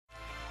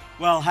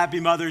Well, happy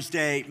Mother's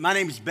Day. My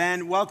name is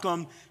Ben.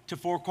 Welcome to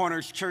Four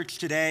Corners Church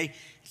today.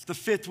 It's the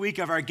 5th week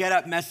of our Get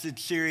Up message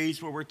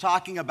series where we're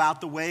talking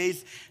about the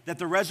ways that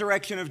the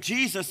resurrection of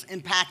Jesus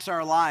impacts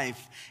our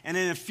life. And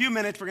in a few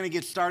minutes, we're going to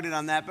get started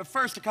on that. But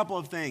first, a couple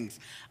of things.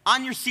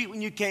 On your seat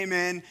when you came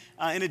in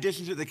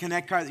addition to the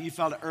Connect card that you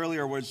filled out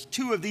earlier, was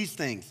 2 of these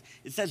things.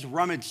 It says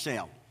rummage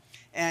sale.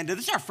 And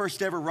this is our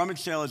first ever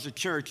rummage sale as a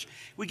church.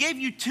 We gave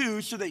you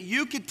 2 so that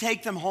you could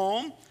take them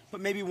home, put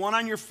maybe one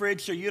on your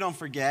fridge so you don't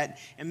forget,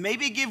 and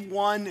maybe give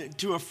one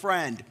to a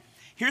friend.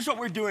 Here's what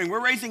we're doing.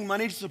 We're raising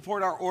money to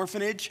support our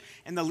orphanage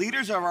and the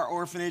leaders of our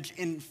orphanage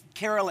in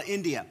Kerala,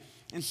 India.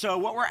 And so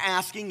what we're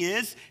asking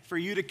is for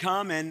you to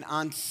come and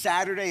on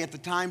Saturday at the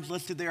times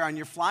listed there on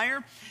your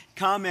flyer,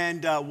 come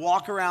and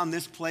walk around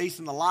this place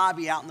in the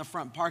lobby, out in the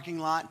front parking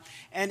lot.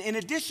 And in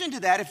addition to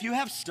that, if you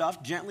have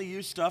stuff, gently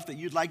used stuff that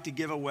you'd like to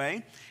give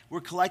away,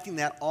 we're collecting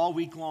that all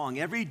week long,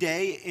 every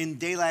day in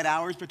daylight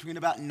hours between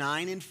about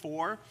 9 and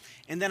 4.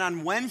 And then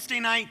on Wednesday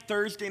night,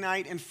 Thursday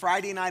night, and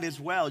Friday night as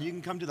well, you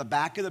can come to the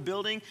back of the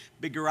building.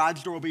 Big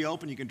garage door will be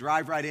open. You can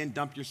drive right in,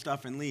 dump your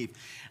stuff, and leave.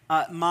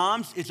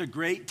 Moms, it's a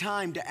great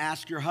time to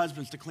ask your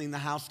husbands to clean the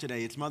house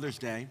today. It's Mother's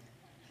Day.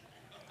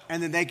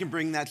 And then they can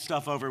bring that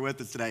stuff over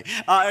with us today.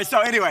 So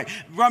anyway,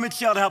 rummage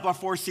sale to help our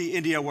 4C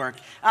India work.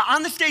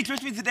 On the stage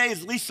with me today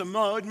is Lisa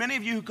Mode. Many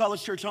of you who call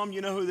this church home,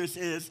 you know who this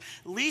is.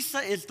 Lisa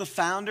is the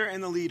founder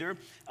and the leader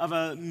of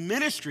a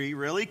ministry,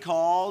 really,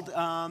 called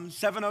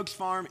Seven Oaks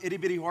Farm Itty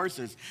Bitty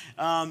Horses,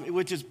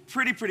 which is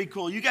pretty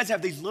cool. You guys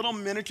have these little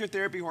miniature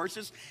therapy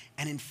horses.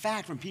 And in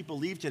fact, when people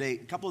leave today, a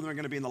couple of them are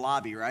going to be in the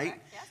lobby, right?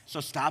 Yes. So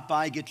stop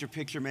by, get your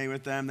picture made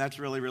with them. That's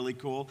really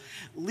cool.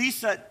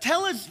 Lisa,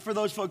 tell us, for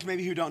those folks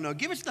maybe who don't know,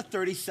 give us the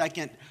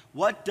 30-second,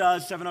 what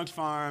does Seven Oaks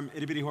Farm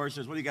Itty Bitty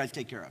Horses, what do you guys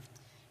take care of?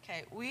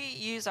 Okay, we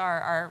use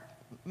our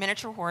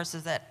miniature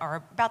horses that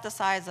are about the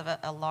size of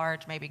a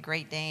large, maybe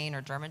Great Dane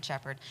or German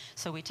Shepherd.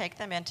 So we take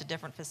them into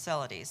different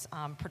facilities.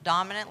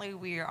 Predominantly,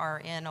 we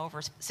are in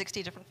over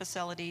 60 different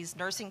facilities,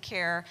 nursing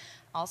care,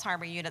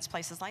 Alzheimer's units,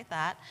 places like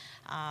that,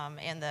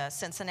 in the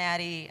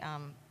Cincinnati,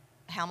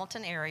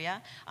 Hamilton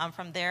area.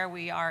 From there,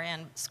 we are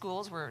in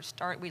schools.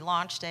 We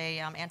launched a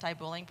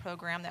anti-bullying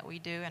program that we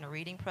do and a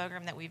reading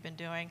program that we've been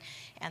doing.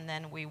 And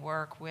then we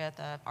work with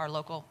our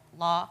local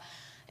law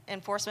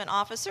enforcement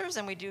officers,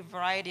 and we do a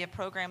variety of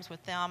programs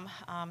with them.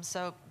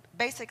 So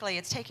basically,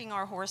 it's taking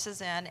our horses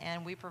in,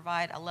 and we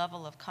provide a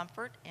level of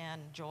comfort and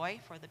joy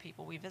for the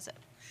people we visit.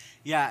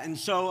 Yeah, and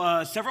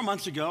so several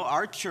months ago,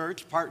 our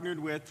church partnered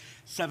with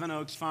Seven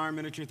Oaks Farm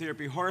Miniature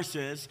Therapy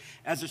Horses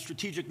as a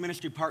strategic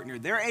ministry partner.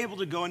 They're able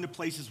to go into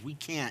places we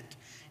can't.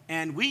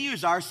 And we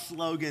use our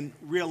slogan,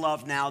 Real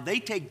Love Now. They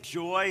take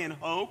joy and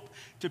hope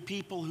to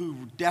people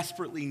who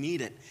desperately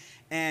need it.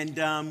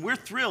 And we're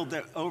thrilled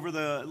that over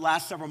the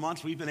last several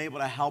months, we've been able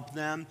to help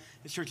them.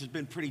 This church has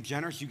been pretty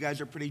generous. You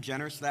guys are pretty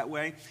generous that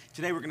way.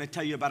 Today, we're going to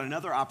tell you about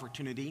another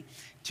opportunity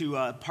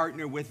to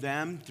partner with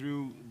them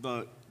through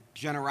the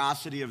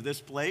generosity of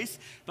this place.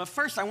 But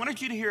first, I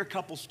wanted you to hear a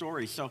couple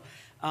stories. So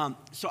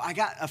I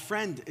got a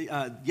friend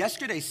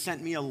yesterday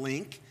sent me a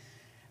link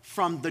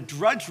from the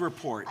Drudge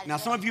Report. Now,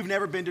 some of you have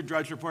never been to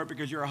Drudge Report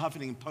because you're a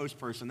Huffington Post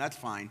person. That's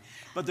fine.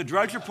 But the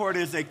Drudge Report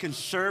is a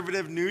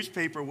conservative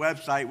newspaper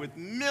website with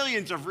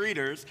millions of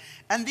readers.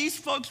 And these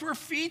folks were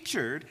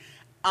featured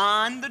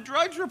on the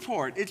Drudge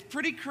Report. It's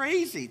pretty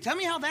crazy. Tell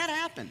me how that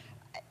happened.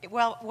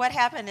 Well, what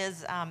happened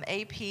is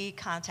AP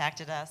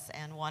contacted us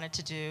and wanted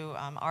to do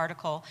an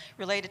article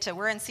related to,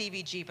 we're in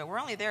CVG, but we're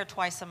only there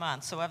twice a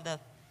month. So of the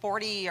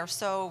 40 or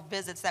so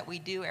visits that we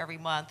do every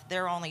month,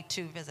 there are only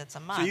 2 visits a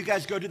month. So you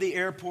guys go to the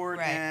airport,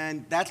 right,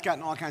 and that's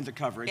gotten all kinds of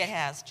coverage. It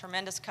has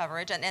tremendous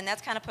coverage, and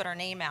that's kind of put our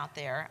name out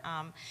there.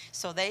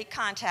 So they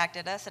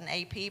contacted us, and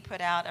AP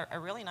put out a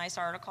really nice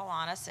article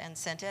on us and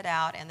sent it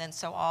out, and then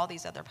so all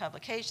these other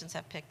publications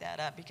have picked that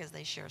up because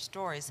they share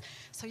stories.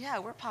 So yeah,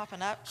 we're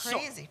popping up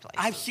crazy places.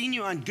 I've seen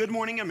you on Good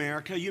Morning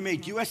America. You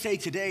made USA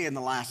Today in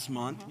the last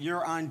month.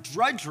 You're on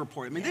Drudge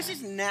Report. I mean, this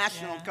is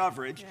national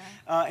coverage.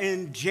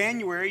 In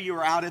January, you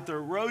were out at the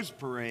Rose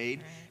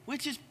Parade,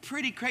 which is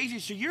pretty crazy.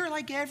 So you're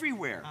like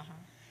everywhere.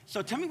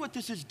 So tell me what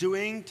this is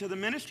doing to the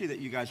ministry that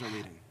you guys are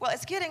leading. Well,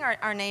 it's getting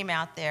our name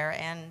out there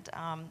and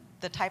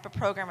the type of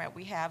program that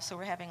we have. So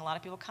we're having a lot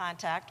of people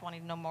wanting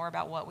to know more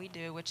about what we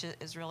do, which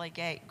is really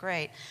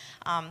great.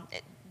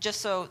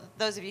 Just so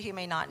those of you who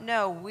may not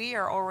know, we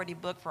are already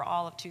booked for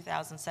all of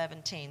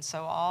 2017.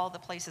 So all the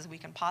places we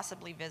can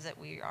possibly visit,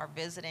 we are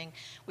visiting.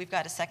 We've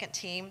got a second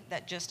team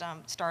that just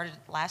started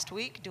last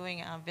week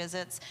doing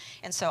visits.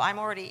 And so I'm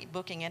already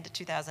booking into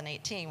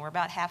 2018. We're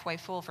about halfway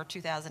full for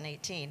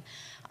 2018.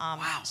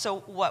 Wow. So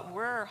what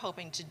we're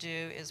hoping to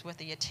do is, with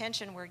the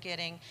attention we're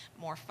getting,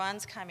 more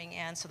funds coming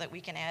in so that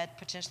we can add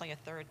potentially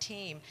a 3rd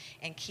team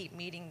and keep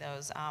meeting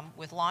those.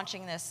 With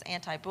launching this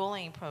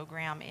anti-bullying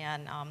program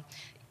and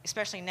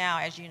especially now,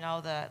 as you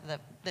know,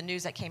 the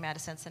news that came out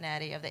of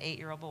Cincinnati of the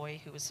 8-year-old boy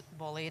who was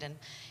bullied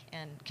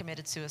and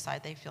committed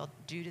suicide, they feel,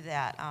 due to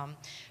that.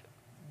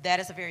 that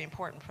is a very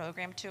important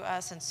program to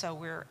us, and so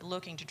we're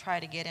looking to try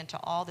to get into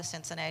all the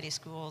Cincinnati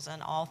schools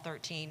and all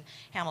 13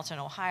 Hamilton,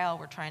 Ohio.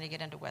 We're trying to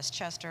get into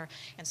Westchester,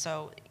 and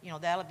so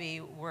that'll be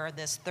where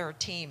this third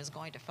team is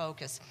going to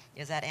focus,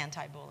 is that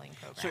anti-bullying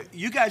program. So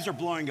you guys are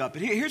blowing up.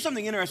 But here's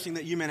something interesting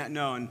that you may not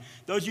know, and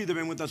those of you that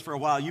have been with us for a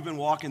while, you've been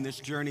walking this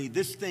journey.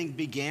 This thing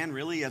began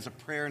really as a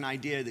prayer and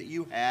idea that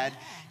you had.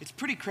 It's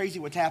pretty crazy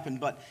what's happened,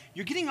 but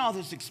you're getting all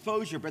this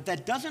exposure, but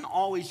that doesn't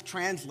always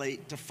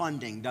translate to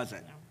funding, does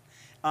it? No.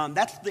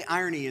 That's the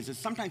irony is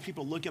sometimes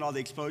people look at all the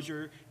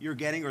exposure you're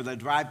getting, or they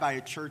drive by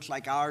a church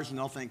like ours and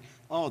they'll think,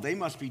 oh, they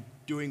must be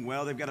doing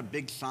well. They've got a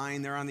big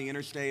sign there on the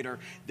interstate, or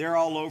they're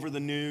all over the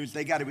news.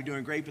 They got to be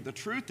doing great. But the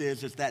truth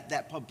is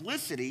that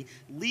publicity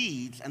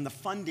leads and the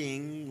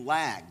funding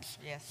lags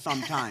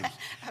sometimes.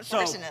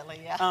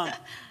 Unfortunately,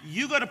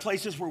 you go to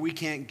places where we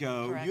can't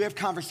go. Correct. You have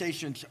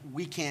conversations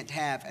we can't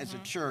have as a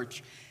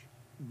church.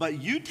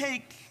 But you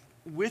take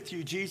with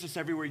you Jesus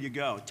everywhere you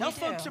go. Tell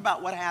folks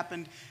about what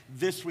happened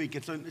this week.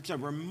 It's a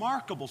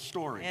remarkable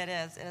story. It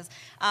is. It is.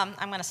 I'm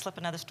going to slip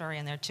another story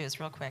in there too. It's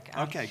real quick.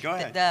 Okay, go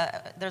ahead.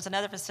 There's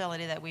another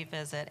facility that we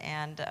visit,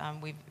 and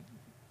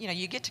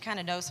you get to kind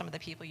of know some of the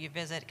people you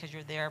visit because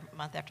you're there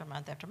month after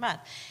month after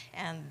month.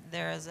 And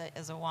there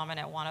is a woman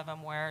at one of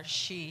them where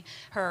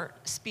her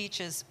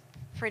speech is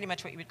pretty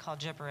much what you would call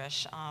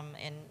gibberish,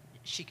 and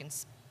she can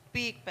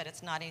speak, but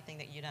it's not anything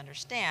that you'd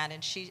understand.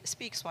 And she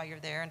speaks while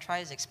you're there and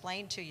tries to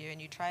explain to you, and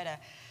you try to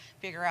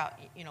figure out,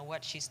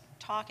 what she's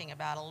talking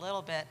about a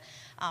little bit.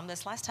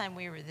 This last time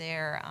we were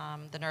there,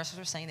 the nurses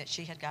were saying that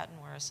she had gotten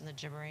worse, and the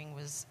gibbering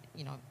was,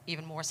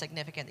 even more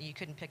significant, that you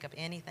couldn't pick up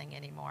anything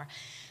anymore.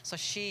 So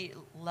she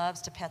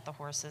loves to pet the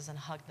horses and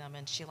hug them,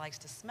 and she likes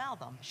to smell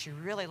them. She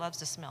really loves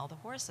to smell the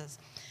horses.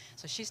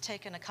 So she's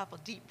taken a couple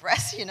deep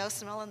breaths,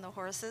 smelling the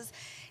horses.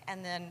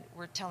 And then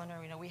we're telling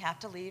her, we have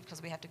to leave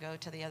because we have to go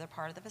to the other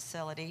part of the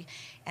facility.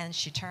 And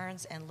she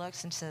turns and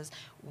looks and says,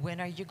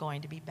 "When are you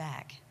going to be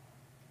back?"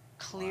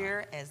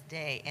 Clear as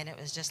day. And it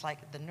was just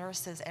like the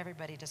nurses,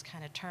 everybody just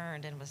kind of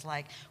turned and was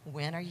like,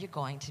 "When are you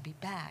going to be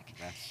back?"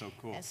 That's so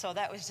cool. And so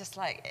that was just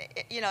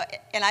like,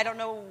 and I don't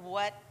know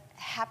what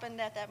happened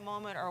at that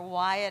moment or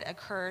why it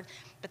occurred,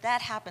 but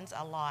that happens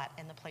a lot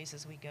in the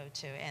places we go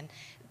to. And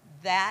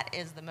that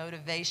is the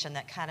motivation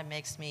that kind of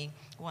makes me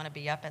want to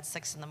be up at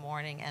 6 in the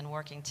morning and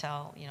working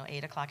till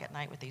 8 o'clock at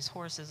night with these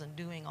horses and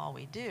doing all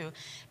we do,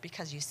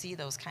 because you see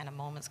those kind of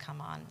moments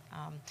come on.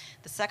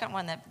 The second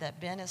one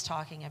that Ben is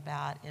talking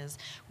about is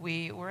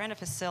we're in a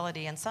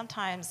facility, and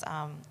sometimes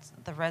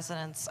the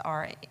residents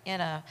are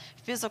in a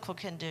physical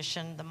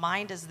condition. The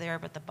mind is there,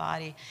 but the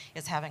body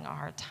is having a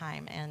hard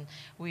time. And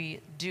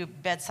we do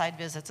bedside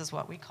visits is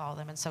what we call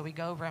them. And so we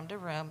go room to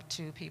room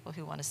to people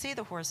who want to see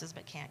the horses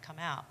but can't come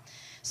out.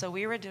 So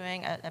we were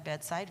doing a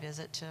bedside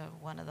visit to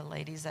one of the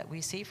ladies that we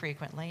see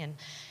frequently, and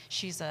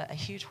she's a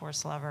huge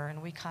horse lover,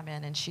 and we come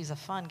in, and she's a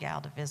fun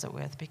gal to visit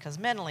with because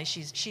mentally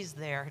she's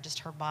there, just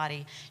her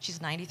body,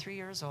 she's 93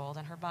 years old,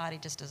 and her body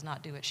just does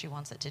not do what she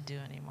wants it to do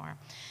anymore.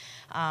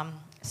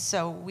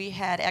 So we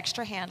had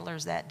extra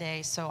handlers that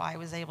day, so I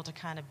was able to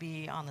kind of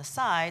be on the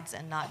sides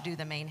and not do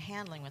the main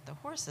handling with the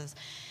horses.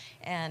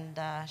 And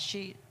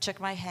she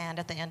took my hand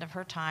at the end of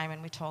her time,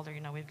 and we told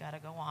her, we've got to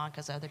go on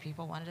because other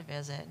people wanted to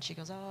visit. And she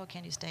goes, "Oh,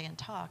 can you stay and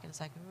talk?" And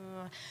it's like,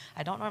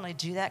 I don't normally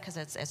do that because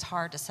it's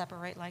hard to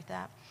separate like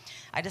that.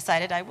 I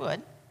decided I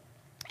would,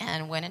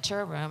 and went into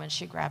her room, and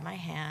she grabbed my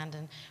hand,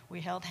 and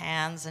we held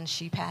hands, and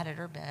she patted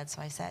her bed.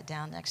 So I sat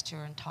down next to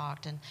her and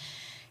talked, and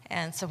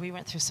so we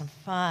went through some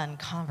fun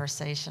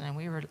conversation, and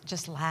we were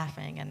just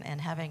laughing and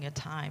having a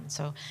time.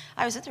 So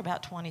I was in there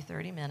about 20,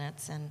 30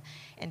 minutes and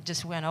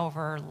just went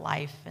over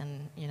life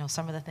and,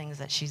 some of the things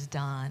that she's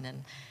done.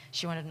 And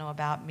she wanted to know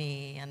about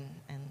me, and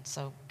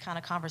so kind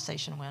of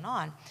conversation went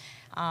on.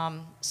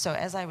 So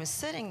as I was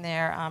sitting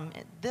there,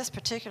 this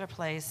particular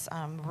place,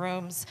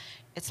 rooms,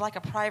 it's like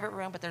a private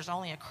room, but there's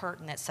only a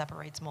curtain that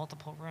separates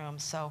multiple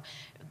rooms. So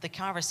the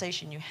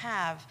conversation you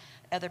have,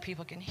 other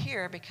people can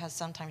hear because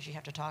sometimes you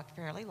have to talk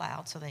fairly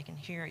loud so they can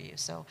hear you.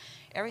 So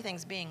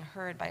everything's being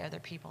heard by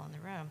other people in the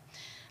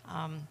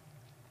room.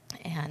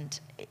 And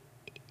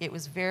it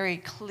was very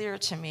clear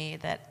to me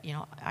that,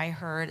 I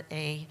heard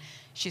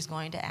she's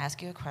going to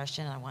ask you a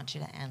question and I want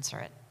you to answer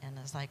it. And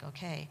it's like,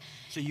 okay.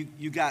 So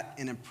you got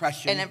an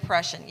impression. An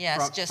impression,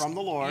 yes. From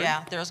the Lord.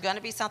 Yeah, there was going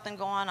to be something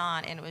going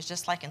on, and it was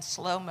just like in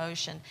slow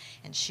motion.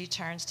 And she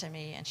turns to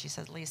me and she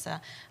says, "Lisa,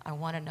 I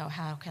want to know,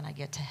 how can I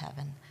get to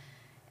heaven?"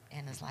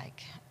 And it's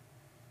like,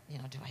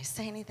 do I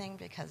say anything?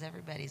 Because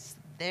everybody's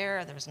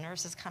there. There's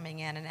nurses coming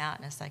in and out.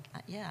 And it's like,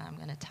 yeah, I'm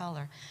going to tell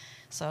her.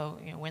 So,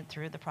 went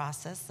through the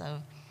process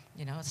of,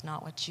 it's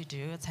not what you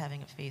do, it's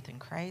having a faith in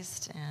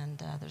Christ,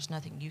 and there's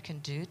nothing you can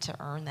do to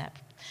earn that.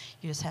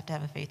 You just have to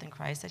have a faith in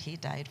Christ that he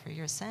died for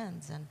your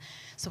sins. And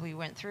so we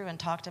went through and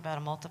talked about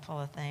a multiple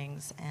of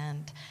things,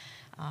 and,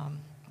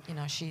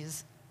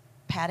 she's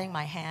patting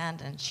my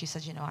hand, and she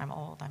said, I'm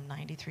old. I'm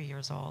 93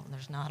 years old, and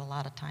there's not a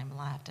lot of time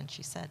left. And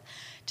she said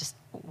just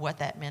what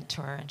that meant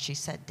to her. And she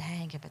said,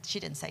 dang, she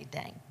didn't say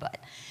dang, but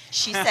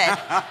she said,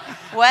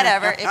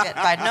 whatever. If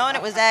I'd known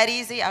it was that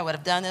easy, I would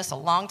have done this a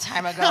long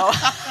time ago.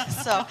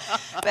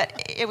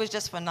 But it was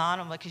just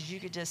phenomenal because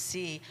you could just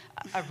see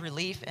a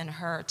relief in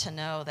her to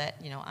know that,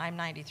 I'm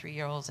 93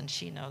 years old, and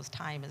she knows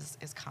time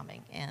is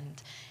coming.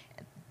 And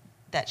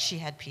that she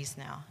had peace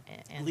now.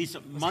 And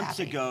Lisa, months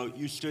ago,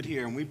 you stood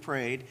here and we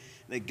prayed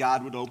that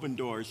God would open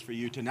doors for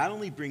you to not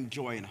only bring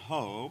joy and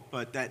hope,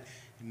 but that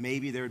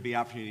maybe there would be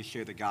opportunity to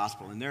share the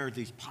gospel. And there are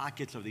these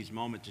pockets of these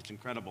moments. It's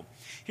incredible.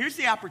 Here's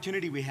the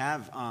opportunity we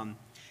have,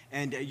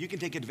 and you can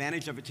take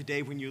advantage of it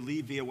today when you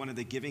leave via one of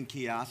the giving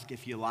kiosks,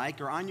 if you like,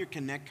 or on your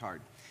Connect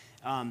card.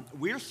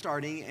 We're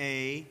starting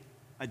a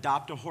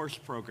Adopt a Horse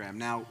program.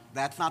 Now,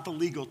 that's not the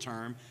legal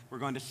term. We're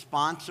going to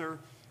sponsor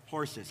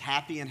horses,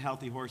 happy and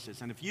healthy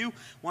horses. And if you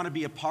want to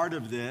be a part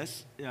of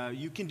this,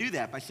 you can do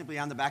that by simply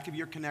on the back of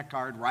your Connect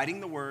card, writing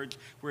the words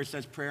where it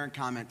says prayer and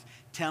comments,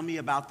 tell me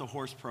about the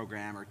horse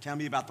program, or tell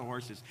me about the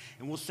horses,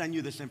 and we'll send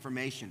you this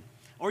information.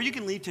 Or you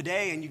can leave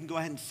today and you can go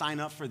ahead and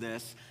sign up for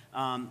this.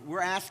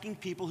 We're asking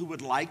people who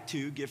would like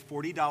to give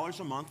 $40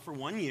 a month for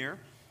 1 year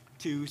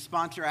to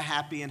sponsor a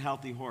happy and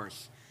healthy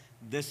horse.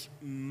 This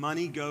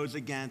money goes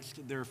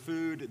against their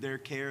food, their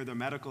care, their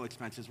medical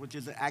expenses, which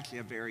is actually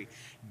a very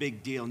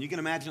big deal. And you can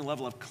imagine the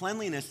level of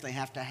cleanliness they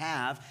have to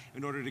have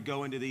in order to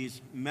go into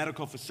these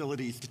medical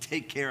facilities to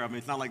take care of them.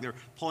 It's not like they're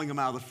pulling them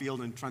out of the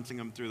field and truncing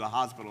them through the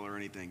hospital or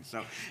anything.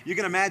 So you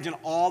can imagine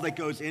all that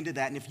goes into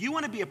that. And if you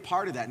want to be a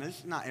part of that, and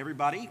this, not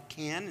everybody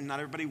can and not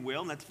everybody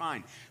will, and that's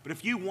fine. But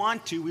if you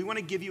want to, we want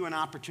to give you an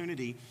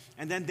opportunity.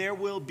 And then there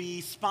will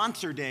be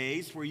sponsor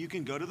days where you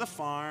can go to the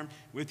farm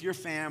with your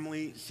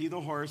family, see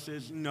the horses,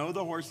 know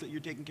the horse that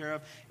you're taking care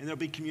of, and there'll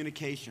be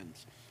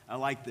communications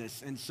like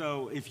this. And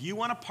so if you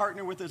want to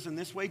partner with us in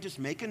this way, just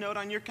make a note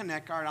on your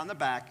Connect card on the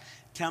back,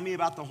 tell me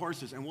about the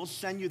horses, and we'll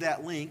send you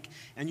that link,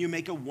 and you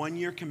make a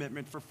 1-year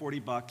commitment for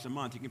 $40 a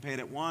month. You can pay it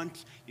at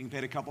once, you can pay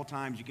it a couple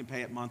times, you can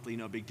pay it monthly,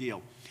 no big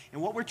deal.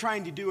 And what we're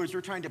trying to do is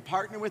we're trying to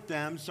partner with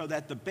them so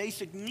that the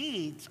basic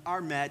needs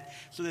are met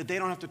so that they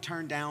don't have to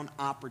turn down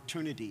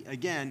opportunity.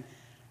 Again,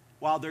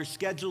 while their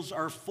schedules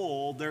are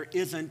full, there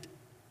isn't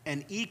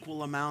an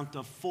equal amount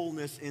of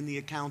fullness in the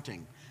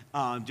accounting,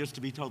 just to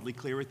be totally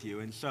clear with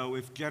you. And so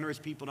if generous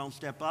people don't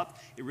step up,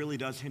 it really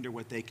does hinder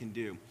what they can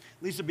do.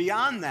 Lisa,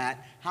 beyond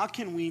that, how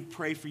can we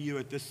pray for you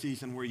at this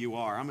season where you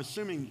are? I'm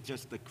assuming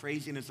just the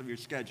craziness of your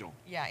schedule.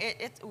 Yeah,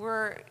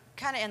 we're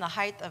kind of in the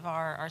height of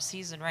our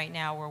season right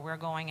now where we're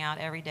going out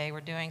every day. We're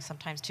doing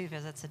sometimes 2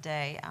 visits a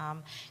day.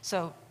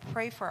 So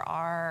pray for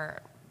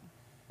our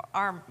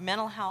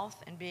mental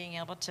health and being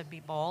able to be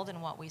bold in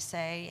what we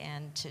say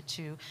and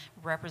to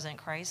represent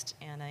Christ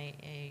in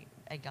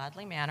a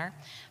godly manner.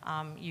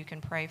 You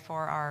can pray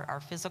for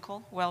our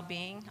physical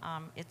well-being.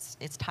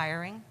 It's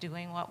tiring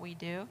doing what we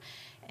do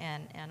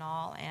and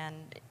all. And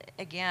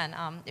again,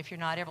 if you're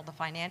not able to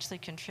financially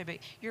contribute,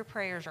 your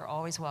prayers are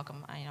always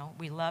welcome.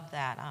 We love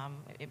that.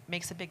 It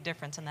makes a big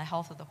difference in the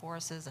health of the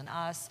horses and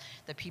us,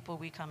 the people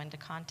we come into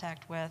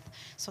contact with.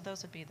 So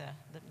those would be the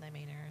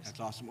main areas. That's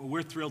awesome. Well,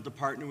 we're thrilled to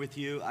partner with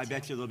you. I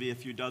bet you there'll be a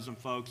few dozen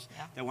folks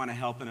that want to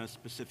help in a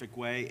specific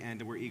way,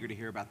 and we're eager to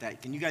hear about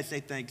that. Can you guys say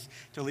thanks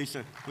to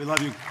Lisa? We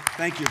love you.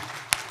 Thank you.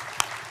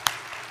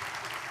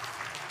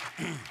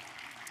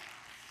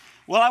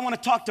 Well, I want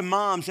to talk to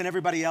moms and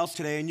everybody else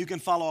today, and you can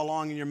follow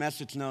along in your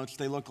message notes.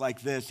 They look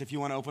like this if you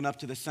want to open up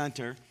to the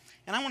center.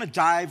 And I want to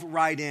dive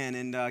right in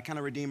and kind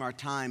of redeem our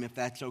time if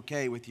that's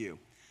okay with you.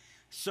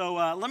 So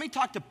let me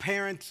talk to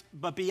parents,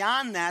 but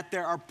beyond that,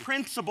 there are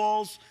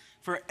principles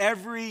for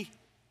every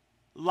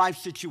life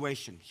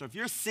situation. So if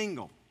you're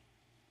single,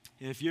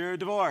 if you're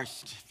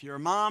divorced, if you're a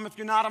mom, if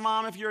you're not a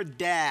mom, if you're a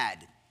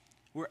dad,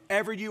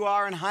 wherever you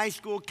are in high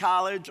school,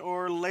 college,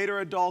 or later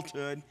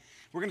adulthood,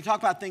 we're going to talk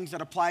about things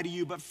that apply to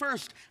you. But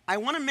first, I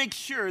want to make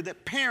sure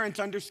that parents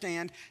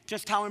understand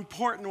just how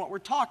important what we're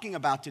talking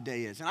about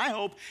today is. And I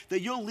hope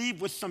that you'll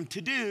leave with some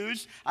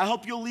to-dos. I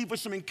hope you'll leave with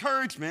some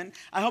encouragement.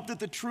 I hope that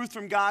the truth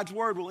from God's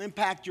word will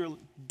impact your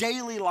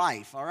daily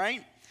life, all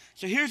right?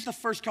 So here's the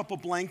first couple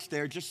blanks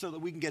there, just so that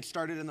we can get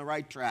started in the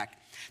right track.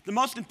 The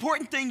most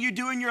important thing you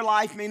do in your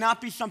life may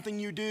not be something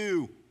you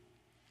do.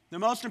 The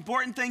most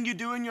important thing you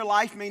do in your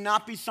life may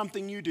not be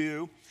something you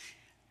do.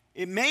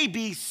 It may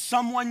be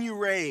someone you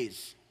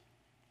raise.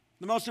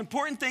 The most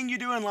important thing you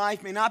do in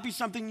life may not be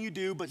something you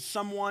do, but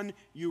someone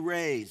you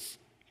raise.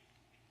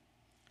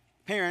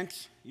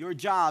 Parents, your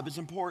job is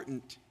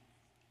important.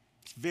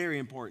 It's very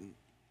important.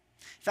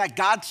 In fact,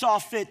 God saw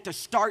fit to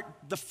start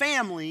the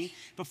family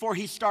before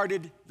he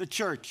started the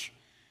church.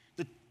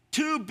 The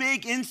 2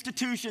 big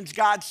institutions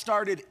God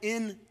started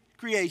in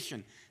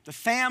creation, the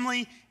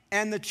family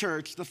and the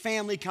church. The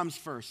family comes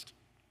first.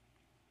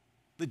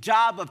 The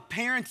job of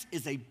parents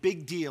is a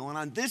big deal. And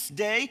on this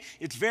day,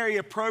 it's very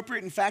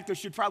appropriate. In fact, there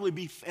should probably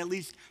be at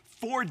least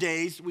 4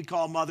 days we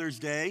call Mother's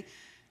Day,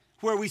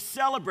 where we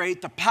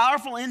celebrate the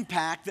powerful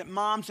impact that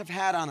moms have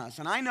had on us.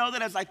 And I know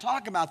that as I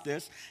talk about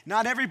this,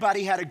 not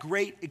everybody had a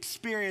great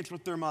experience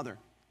with their mother.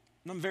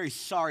 And I'm very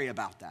sorry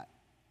about that,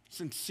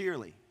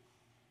 sincerely.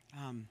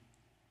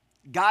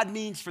 God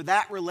means for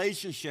that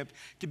relationship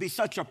to be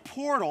such a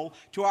portal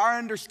to our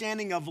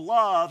understanding of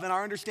love and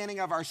our understanding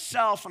of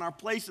ourself and our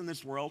place in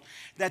this world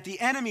that the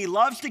enemy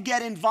loves to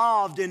get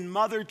involved in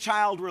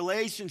mother-child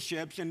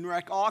relationships and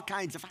wreak all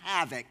kinds of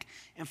havoc.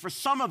 And for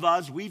some of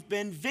us, we've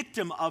been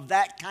victim of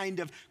that kind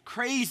of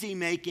crazy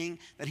making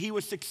that he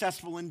was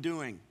successful in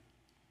doing.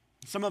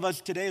 Some of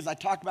us today, as I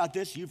talk about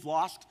this, you've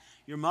lost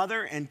your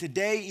mother, and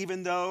today,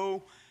 even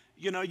though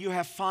you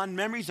have fond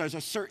memories, there's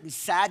a certain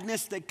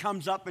sadness that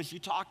comes up as you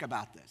talk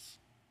about this.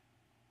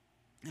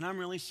 And I'm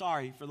really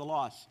sorry for the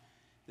loss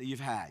that you've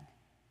had.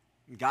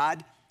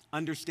 God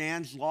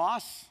understands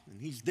loss,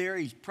 and he's there,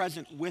 he's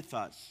present with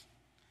us.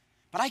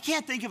 But I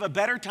can't think of a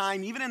better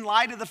time, even in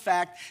light of the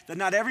fact that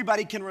not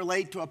everybody can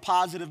relate to a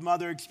positive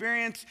mother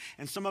experience,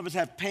 and some of us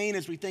have pain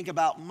as we think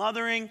about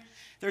mothering.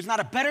 There's not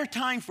a better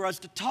time for us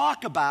to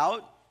talk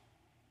about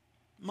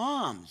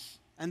moms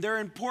and their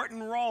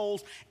important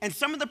roles. And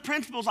some of the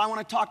principles I want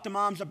to talk to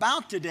moms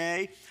about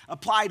today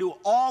apply to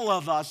all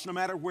of us, no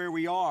matter where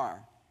we are.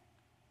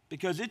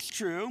 Because it's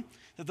true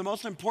that the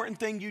most important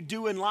thing you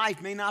do in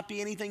life may not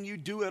be anything you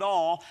do at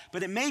all,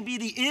 but it may be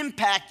the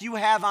impact you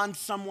have on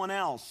someone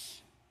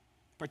else,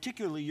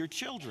 particularly your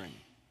children.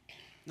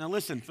 Now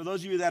listen, for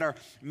those of you that are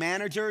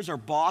managers or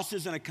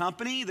bosses in a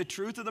company, the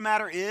truth of the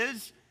matter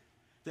is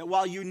that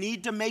while you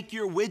need to make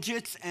your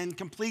widgets and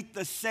complete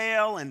the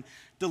sale and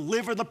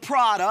deliver the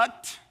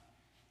product,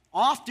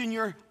 often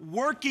you're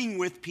working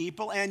with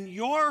people and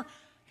your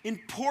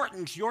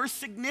importance, your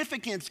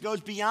significance goes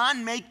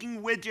beyond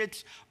making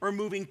widgets or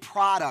moving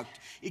product.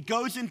 It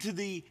goes into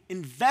the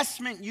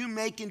investment you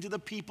make into the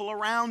people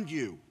around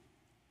you.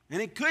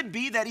 And it could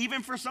be that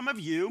even for some of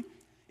you,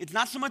 it's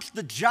not so much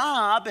the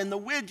job and the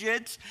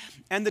widgets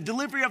and the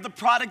delivery of the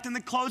product and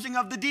the closing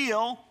of the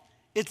deal.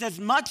 It's as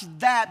much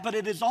that, but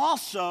it is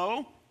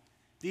also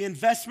the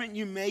investment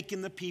you make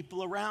in the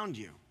people around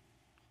you.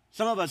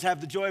 Some of us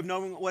have the joy of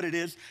knowing what it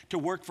is to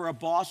work for a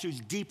boss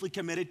who's deeply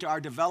committed to our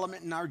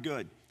development and our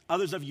good.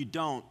 Others of you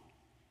don't.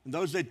 And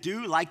those that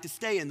do like to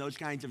stay in those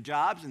kinds of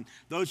jobs, and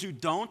those who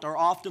don't are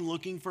often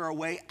looking for a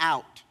way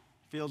out.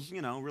 Feels,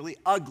 really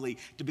ugly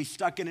to be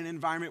stuck in an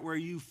environment where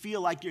you feel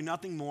like you're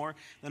nothing more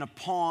than a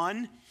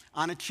pawn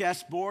on a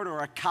chessboard or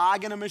a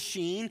cog in a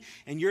machine,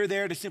 and you're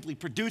there to simply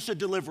produce a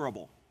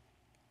deliverable.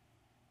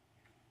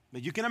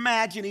 But you can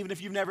imagine, even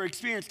if you've never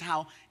experienced,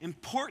 how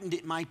important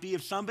it might be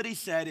if somebody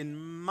said, in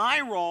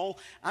my role,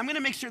 I'm going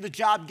to make sure the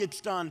job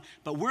gets done,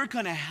 but we're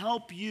going to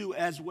help you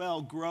as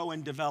well grow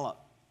and develop.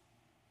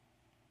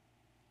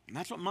 And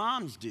that's what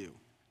moms do.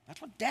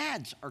 That's what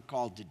dads are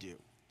called to do.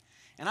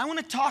 And I want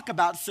to talk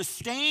about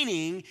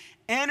sustaining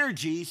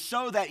energy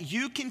so that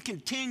you can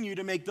continue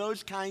to make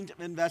those kinds of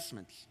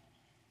investments.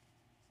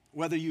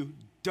 Whether you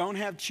don't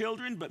have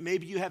children, but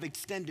maybe you have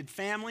extended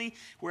family,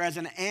 where as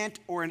an aunt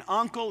or an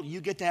uncle,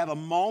 you get to have a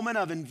moment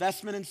of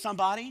investment in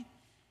somebody.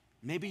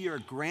 Maybe you're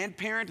a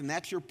grandparent, and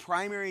that's your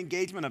primary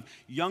engagement of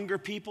younger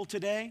people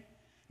today.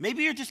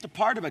 Maybe you're just a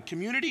part of a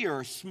community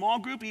or a small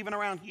group, even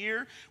around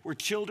here, where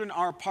children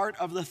are part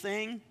of the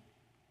thing,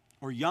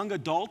 or young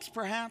adults,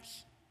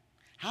 perhaps.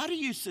 How do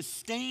you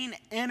sustain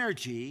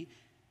energy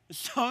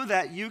so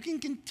that you can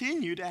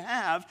continue to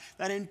have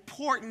that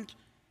important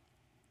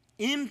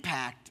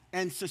impact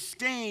and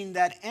sustain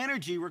that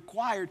energy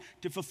required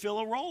to fulfill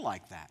a role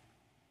like that?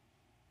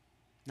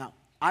 Now,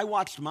 I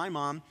watched my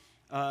mom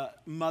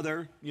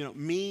mother,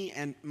 me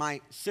and my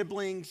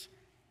siblings,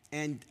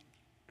 and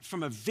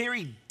from a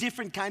very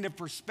different kind of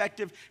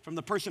perspective from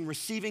the person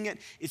receiving it,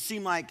 it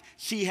seemed like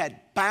she had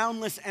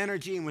boundless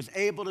energy and was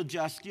able to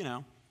just,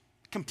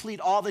 complete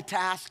all the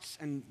tasks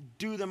and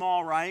do them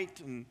all right.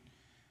 And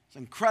it's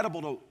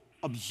incredible to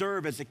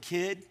observe as a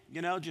kid,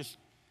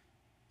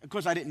 of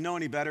course, I didn't know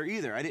any better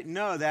either. I didn't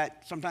know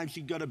that sometimes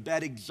she'd go to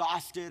bed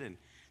exhausted, and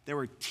there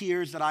were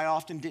tears that I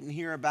often didn't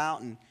hear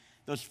about, and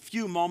those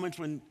few moments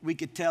when we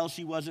could tell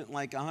she wasn't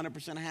like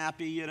 100%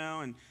 happy,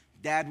 and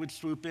Dad would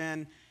swoop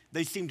in.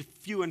 They seemed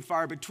few and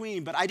far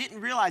between, but I didn't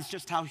realize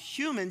just how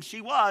human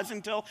she was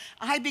until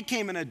I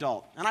became an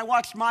adult. And I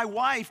watched my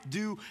wife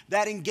do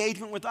that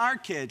engagement with our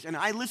kids, and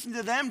I listened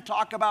to them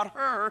talk about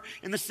her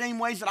in the same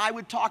ways that I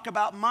would talk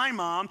about my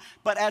mom.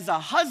 But as a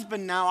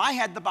husband now, I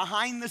had the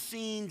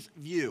behind-the-scenes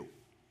view.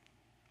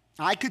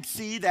 I could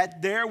see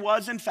that there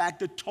was, in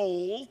fact, a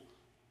toll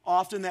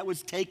often that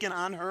was taken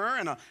on her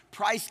and a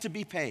price to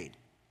be paid.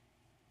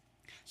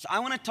 So I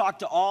want to talk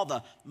to all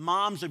the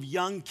moms of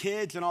young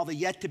kids and all the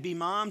yet-to-be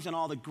moms and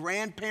all the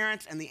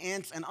grandparents and the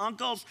aunts and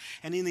uncles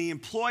and in the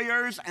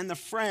employers and the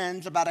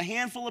friends about a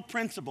handful of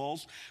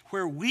principles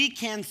where we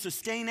can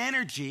sustain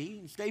energy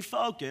and stay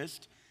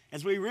focused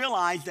as we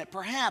realize that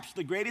perhaps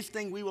the greatest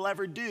thing we will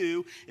ever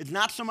do is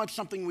not so much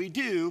something we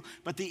do,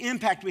 but the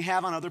impact we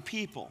have on other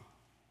people.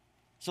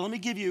 So let me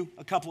give you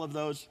a couple of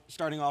those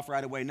starting off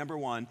right away. Number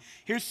one,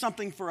 here's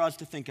something for us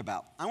to think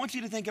about. I want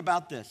you to think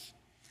about this.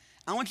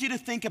 I want you to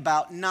think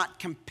about not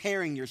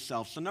comparing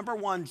yourself. So number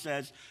 1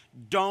 says,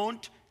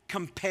 don't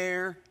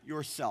compare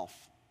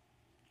yourself.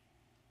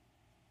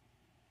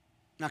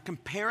 Now,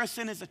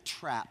 comparison is a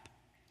trap.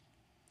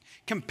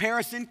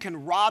 Comparison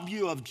can rob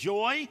you of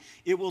joy.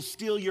 It will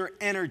steal your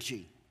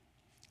energy.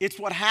 It's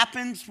what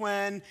happens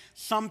when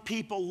some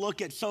people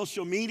look at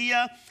social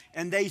media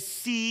and they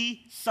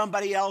see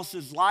somebody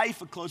else's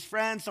life, a close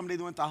friend, somebody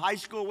they went to high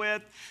school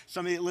with,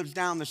 somebody that lives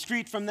down the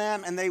street from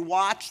them, and they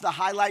watch the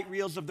highlight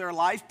reels of their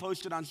life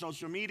posted on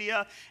social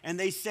media, and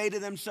they say to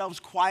themselves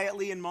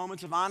quietly in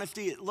moments of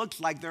honesty, it looks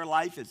like their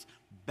life is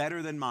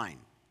better than mine.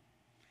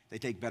 They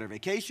take better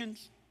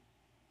vacations.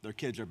 Their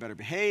kids are better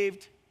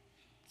behaved.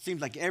 Seems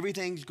like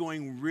everything's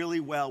going really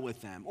well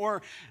with them.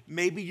 Or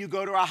maybe you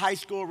go to a high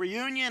school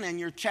reunion and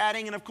you're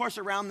chatting, and of course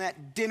around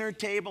that dinner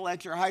table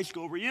at your high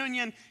school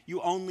reunion,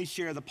 you only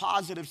share the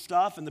positive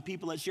stuff, and the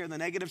people that share the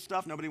negative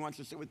stuff, nobody wants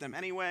to sit with them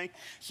anyway.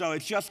 So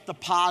it's just the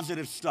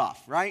positive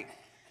stuff, right?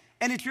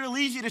 And it's real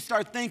easy to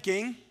start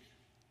thinking,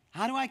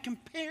 how do I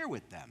compare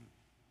with them?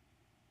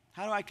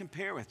 How do I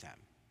compare with them?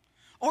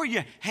 Or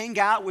you hang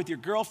out with your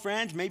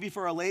girlfriends, maybe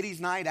for a ladies'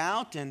 night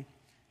out, and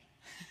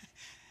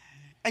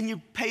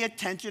you pay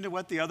attention to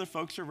what the other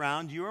folks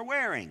around you are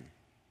wearing.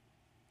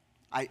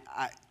 I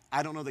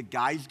don't know that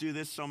guys do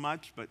this so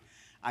much, but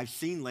I've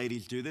seen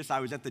ladies do this. I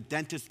was at the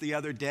dentist the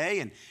other day,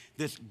 and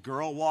this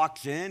girl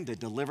walks in to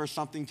deliver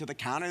something to the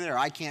counter there.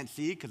 I can't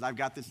see because I've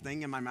got this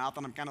thing in my mouth,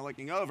 and I'm kind of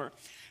looking over.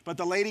 But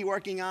the lady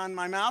working on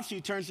my mouth,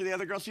 she turns to the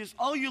other girl. She says,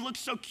 "Oh, you look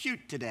so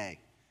cute today."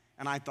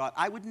 And I thought,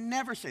 I would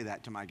never say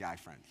that to my guy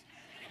friends.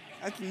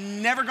 That's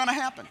never going to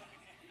happen.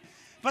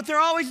 But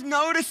they're always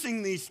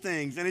noticing these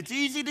things, and it's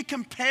easy to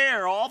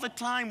compare all the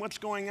time what's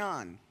going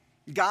on.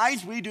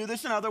 Guys, we do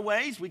this in other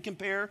ways. We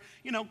compare,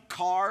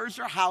 cars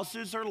or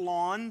houses or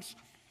lawns.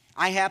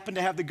 I happen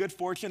to have the good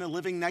fortune of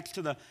living next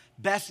to the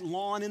best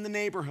lawn in the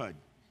neighborhood.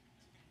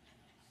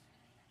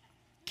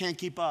 Can't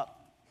keep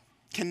up.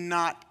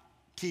 Cannot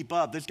keep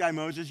up. This guy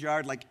mows his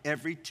yard like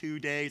every 2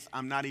 days.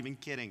 I'm not even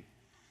kidding.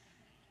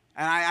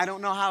 And I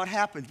don't know how it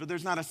happens, but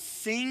there's not a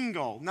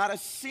single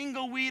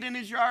weed in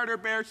his yard or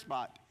bare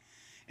spot.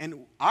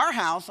 And our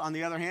house, on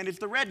the other hand, is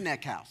the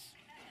redneck house.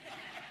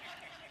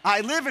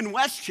 I live in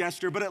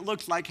Westchester, but it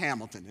looks like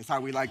Hamilton, is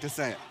how we like to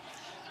say it.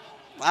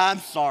 I'm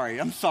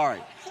sorry. I'm so sorry.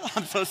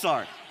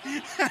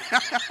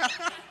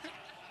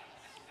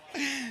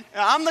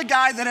 I'm the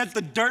guy that has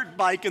the dirt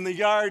bike in the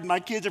yard.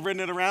 My kids have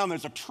ridden it around.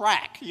 There's a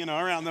track,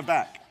 around the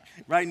back,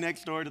 right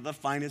next door to the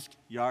finest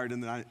yard in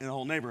the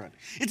whole neighborhood.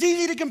 It's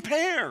easy to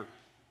compare.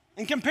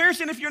 In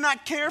comparison, if you're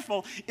not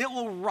careful, it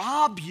will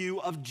rob you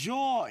of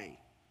joy.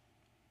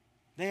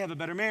 They have a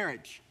better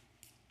marriage.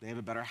 They have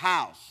a better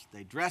house.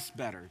 They dress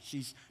better.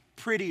 She's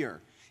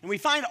prettier. And we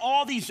find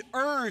all these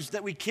ers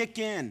that we kick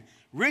in: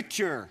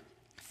 richer,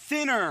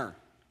 thinner,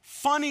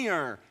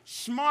 funnier,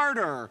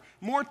 smarter,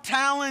 more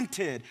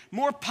talented,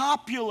 more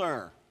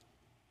popular.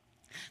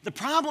 The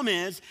problem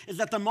is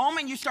that the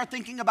moment you start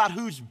thinking about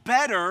who's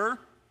better,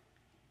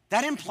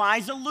 that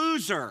implies a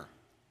loser.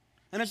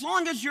 And as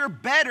long as you're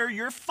better,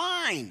 you're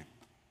fine.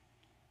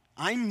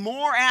 I'm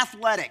more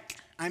athletic.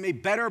 I'm a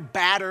better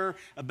batter,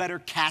 a better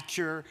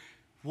catcher,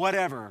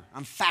 whatever.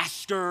 I'm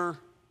faster.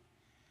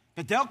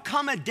 But there'll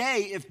come a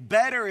day, if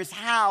better is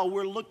how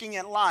we're looking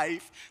at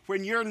life,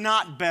 when you're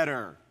not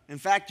better. In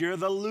fact, you're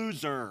the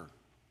loser.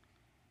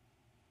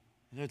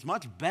 It's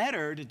much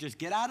better to just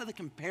get out of the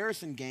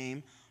comparison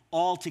game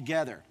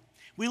altogether.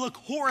 We look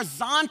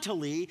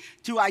horizontally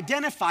to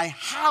identify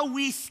how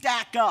we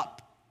stack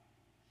up.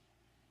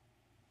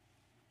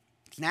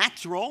 It's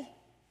natural,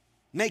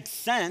 makes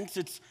sense,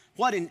 it's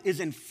what is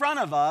in front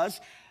of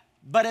us,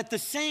 but at the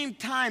same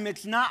time,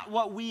 it's not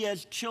what we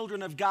as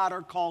children of God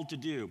are called to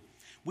do.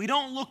 We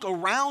don't look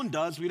around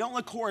us, we don't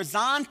look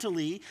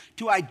horizontally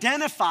to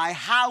identify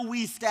how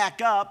we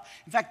stack up.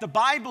 In fact, the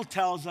Bible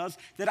tells us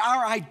that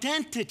our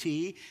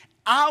identity,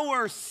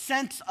 our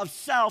sense of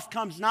self,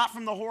 comes not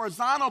from the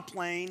horizontal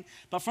plane,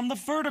 but from the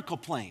vertical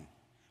plane.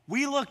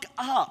 We look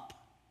up,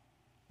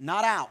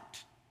 not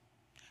out.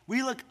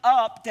 We look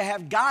up to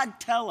have God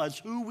tell us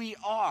who we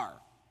are.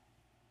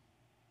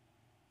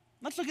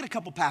 Let's look at a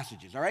couple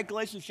passages, all right?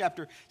 Galatians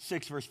chapter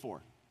 6, verse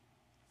 4.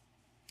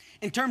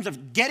 In terms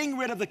of getting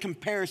rid of the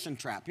comparison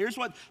trap, here's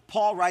what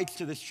Paul writes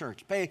to this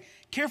church. Pay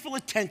careful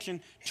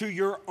attention to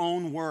your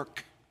own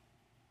work,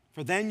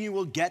 for then you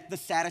will get the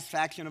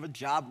satisfaction of a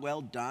job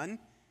well done,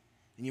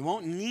 and you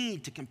won't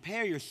need to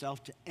compare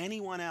yourself to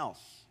anyone else.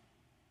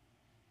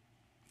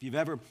 If you've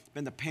ever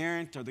been the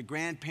parent or the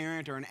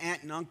grandparent or an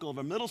aunt and uncle of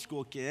a middle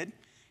school kid,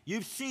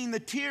 you've seen the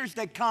tears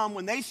that come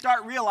when they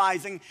start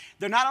realizing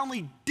they're not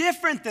only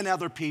different than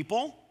other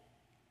people,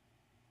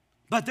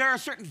 but there are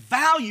certain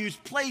values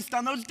placed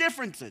on those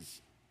differences.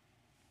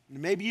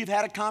 Maybe you've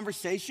had a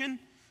conversation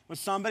with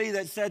somebody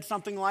that said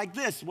something like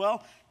this: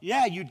 well,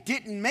 yeah, you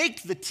didn't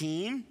make the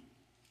team,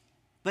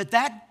 but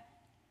that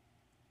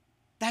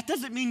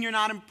doesn't mean you're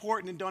not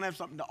important and don't have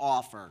something to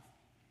offer.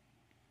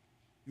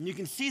 And you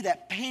can see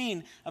that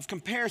pain of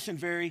comparison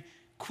very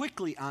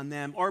quickly on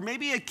them. Or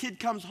maybe a kid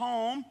comes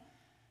home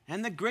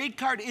And the grade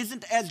card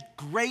isn't as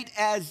great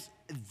as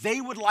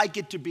they would like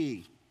it to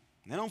be.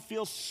 They don't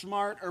feel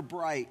smart or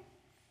bright.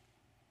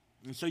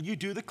 And so you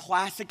do the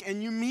classic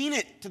and you mean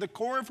it to the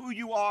core of who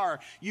you are.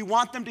 You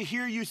want them to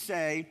hear you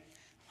say,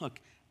 look,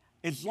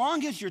 as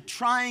long as you're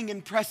trying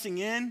and pressing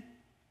in,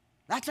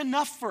 that's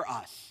enough for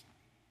us.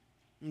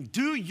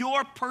 Do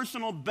your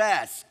personal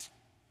best.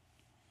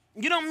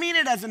 You don't mean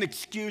it as an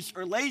excuse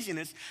or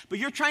laziness, but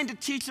you're trying to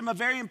teach them a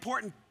very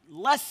important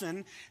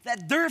lesson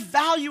that their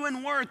value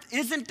and worth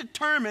isn't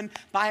determined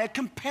by a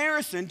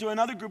comparison to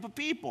another group of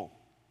people.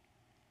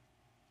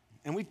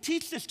 And we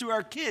teach this to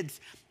our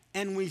kids,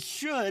 and we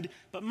should,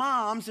 but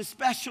moms,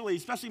 especially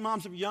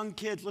moms of young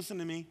kids, listen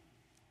to me.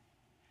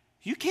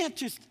 You can't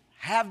just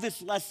have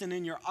this lesson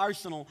in your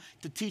arsenal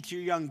to teach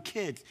your young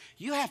kids.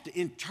 You have to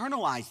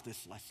internalize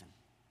this lesson.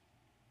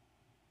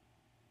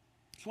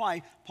 That's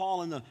why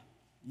Paul, in the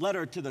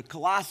letter to the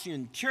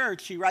Colossian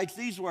church, he writes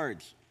these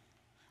words: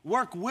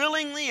 work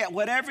willingly at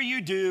whatever you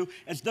do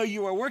as though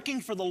you are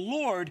working for the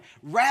Lord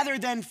rather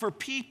than for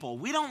people.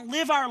 We don't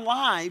live our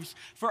lives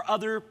for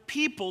other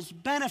people's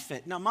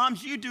benefit. Now,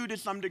 moms, you do to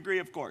some degree,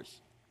 of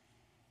course.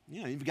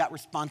 You know, you've got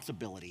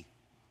responsibility,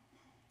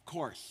 of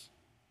course.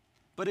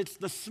 But it's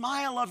the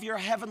smile of your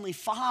heavenly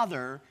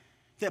Father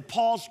that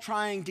Paul's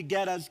trying to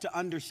get us to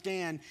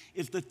understand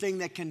is the thing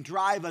that can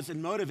drive us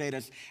and motivate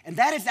us. And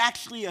that is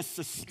actually a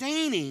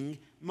sustaining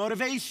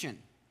motivation.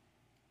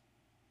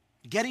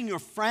 Getting your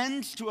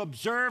friends to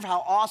observe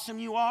how awesome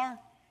you are.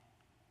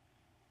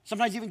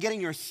 Sometimes even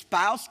getting your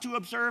spouse to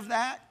observe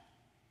that.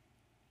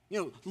 You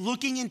know,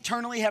 looking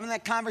internally, having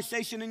that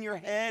conversation in your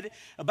head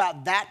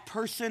about that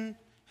person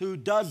who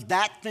does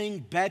that thing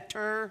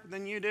better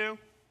than you do.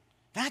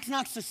 That's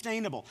not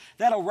sustainable.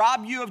 That'll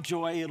rob you of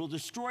joy. It'll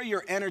destroy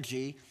your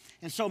energy.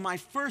 And so my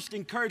first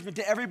encouragement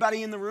to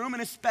everybody in the room,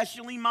 and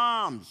especially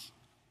moms,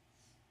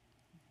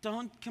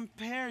 don't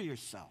compare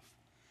yourself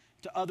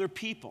to other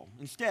people.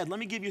 Instead, let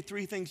me give you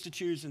 3 things to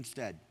choose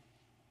instead.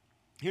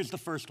 Here's the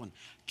first one.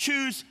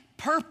 Choose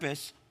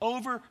purpose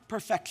over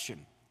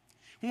perfection.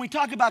 When we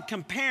talk about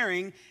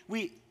comparing,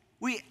 we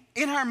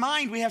in our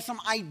mind, we have some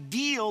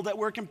ideal that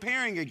we're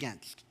comparing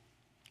against,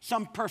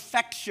 some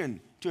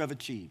perfection to have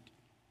achieved.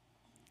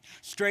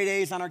 Straight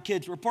A's on our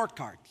kids' report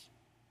cards,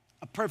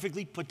 a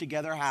perfectly put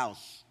together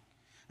house,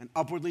 an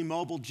upwardly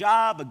mobile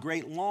job, a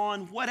great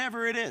lawn,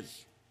 whatever it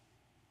is.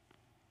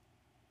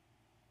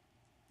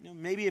 You know,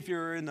 maybe if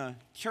you're in the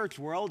church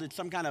world, it's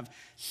some kind of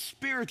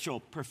spiritual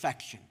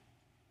perfection.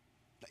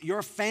 That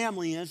your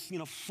family is,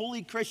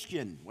 fully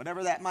Christian,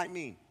 whatever that might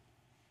mean.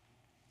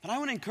 But I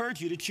want to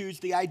encourage you to choose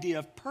the idea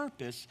of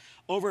purpose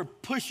over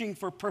pushing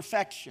for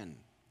perfection.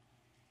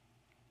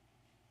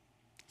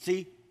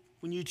 See,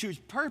 when you choose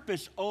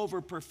purpose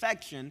over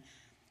perfection,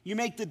 you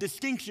make the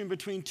distinction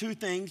between 2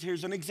 things.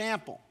 Here's an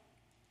example.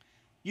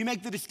 You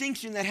make the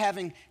distinction that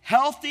having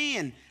healthy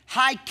and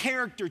high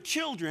character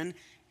children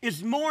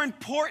is more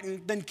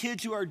important than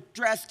kids who are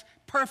dressed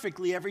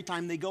perfectly every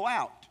time they go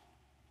out.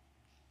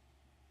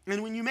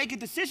 And when you make a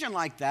decision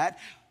like that,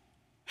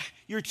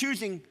 you're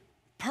choosing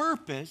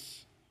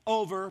purpose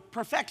over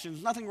perfection.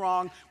 There's nothing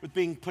wrong with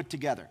being put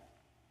together.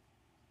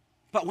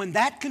 But when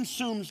that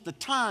consumes the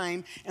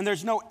time and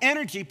there's no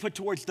energy put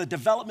towards the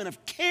development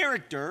of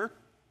character,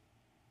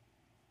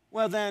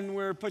 well, then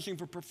we're pushing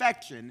for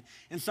perfection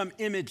and some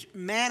image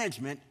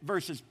management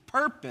versus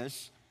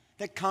purpose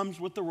that comes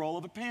with the role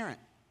of a parent.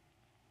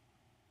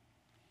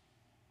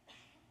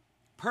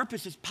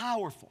 Purpose is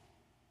powerful.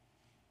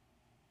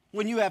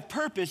 When you have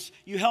purpose,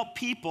 you help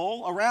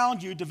people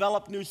around you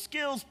develop new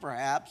skills,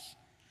 perhaps,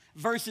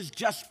 versus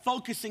just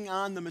focusing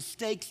on the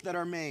mistakes that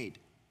are made.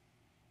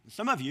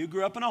 Some of you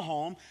grew up in a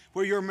home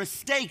where your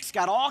mistakes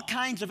got all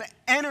kinds of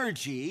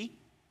energy,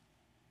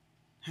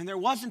 and there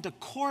wasn't a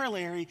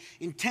corollary,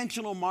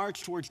 intentional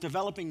march towards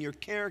developing your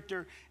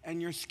character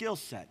and your skill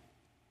set.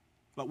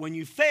 But when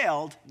you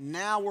failed,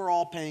 now we're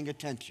all paying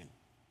attention.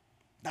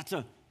 That's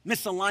a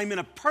misalignment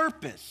of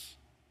purpose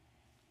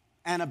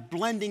and a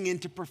blending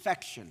into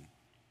perfection.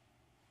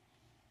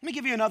 Let me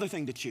give you another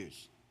thing to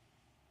choose.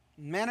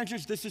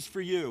 Managers, this is for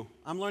you.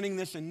 I'm learning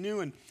this in new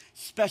and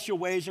special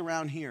ways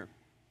around here.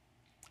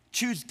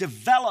 Choose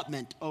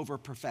development over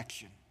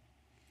perfection.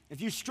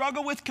 If you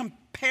struggle with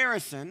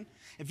comparison,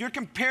 if you're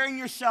comparing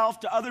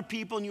yourself to other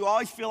people and you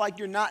always feel like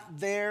you're not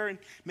there and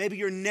maybe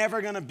you're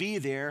never going to be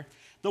there,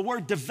 the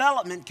word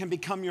development can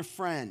become your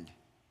friend.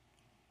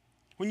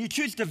 When you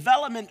choose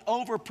development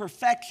over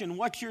perfection,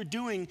 what you're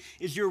doing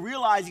is you're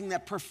realizing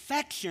that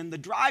perfection, the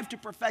drive to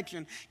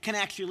perfection, can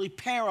actually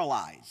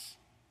paralyze.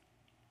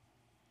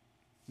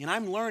 And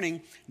I'm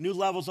learning new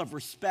levels of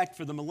respect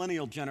for the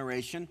millennial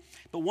generation.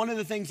 But one of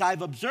the things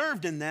I've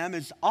observed in them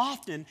is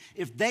often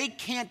if they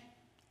can't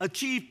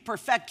achieve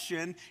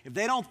perfection, if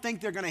they don't think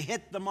they're going to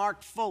hit the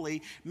mark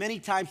fully, many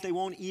times they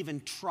won't even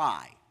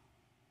try.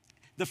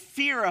 The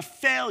fear of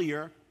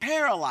failure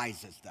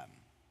paralyzes them.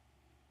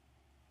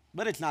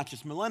 But it's not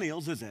just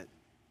millennials, is it?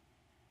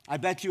 I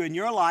bet you in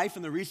your life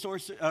and the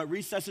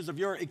recesses of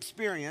your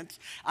experience,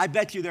 I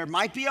bet you there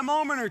might be a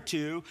moment or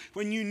two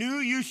when you knew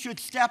you should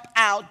step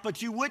out,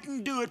 but you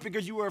wouldn't do it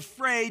because you were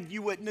afraid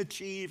you wouldn't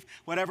achieve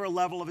whatever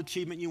level of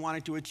achievement you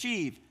wanted to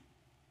achieve.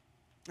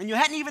 And you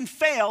hadn't even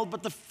failed,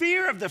 but the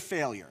fear of the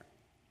failure.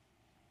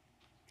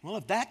 Well,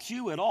 if that's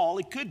you at all,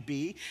 it could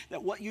be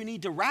that what you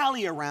need to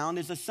rally around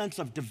is a sense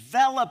of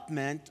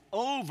development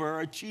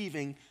over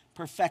achieving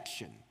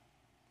perfection.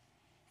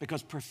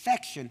 Because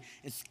perfection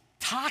is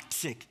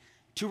toxic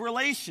to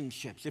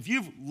relationships. If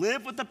you've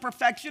lived with a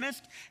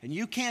perfectionist and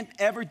you can't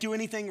ever do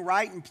anything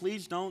right, and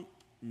please don't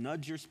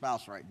nudge your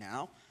spouse right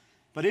now,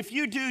 but if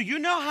you do, you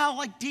know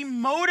how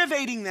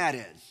demotivating that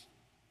is.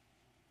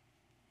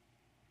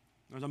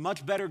 There's a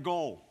much better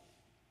goal.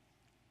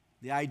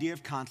 The idea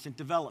of constant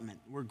development.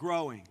 We're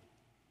growing.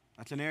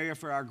 That's an area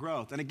for our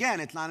growth. And again,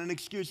 it's not an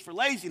excuse for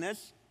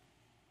laziness.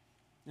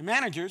 And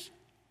managers,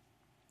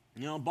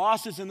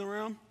 bosses in the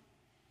room,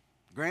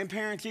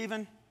 grandparents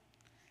even,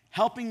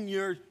 helping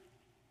your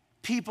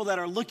people that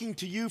are looking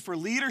to you for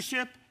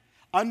leadership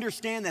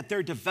understand that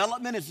their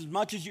development is as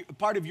much as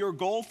part of your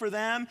goal for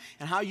them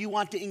and how you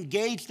want to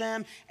engage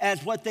them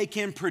as what they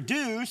can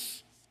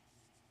produce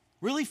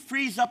really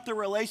frees up the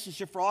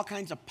relationship for all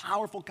kinds of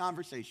powerful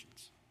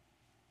conversations.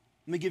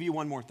 Let me give you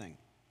one more thing.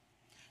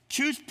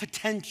 Choose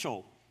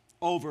potential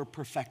over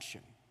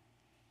perfection.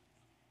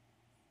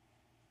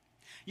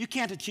 You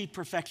can't achieve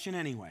perfection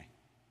anyway.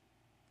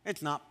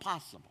 It's not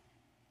possible.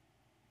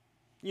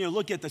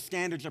 Look at the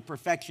standards of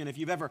perfection. If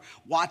you've ever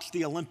watched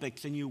the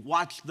Olympics and you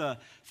watch the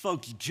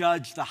folks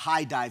judge the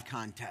high dive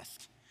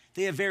contest,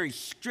 they have very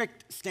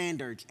strict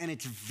standards, and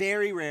it's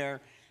very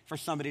rare for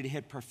somebody to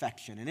hit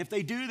perfection. And if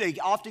they do, they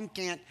often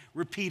can't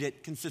repeat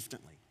it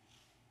consistently.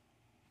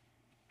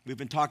 We've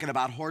been talking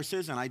about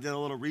horses, and I did a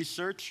little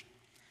research.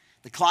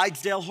 The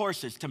Clydesdale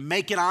horses, to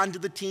make it onto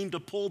the team to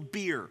pull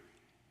beer.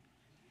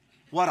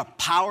 What a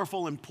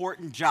powerful,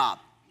 important job.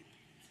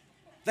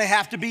 They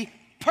have to be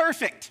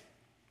perfect.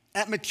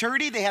 At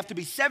maturity, they have to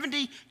be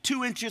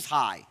 72 inches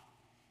high.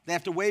 They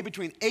have to weigh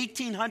between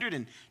 1,800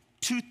 and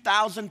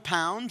 2,000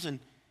 pounds, and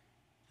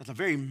that's a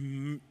very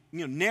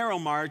narrow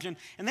margin.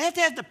 And they have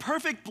to have the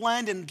perfect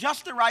blend in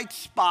just the right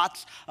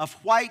spots of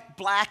white,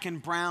 black,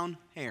 and brown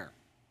hair.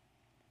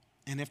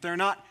 And if they're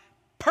not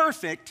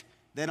perfect,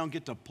 they don't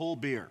get to pull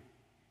beer.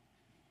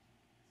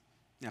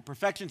 Now,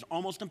 perfection's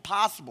almost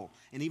impossible.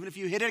 And even if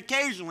you hit it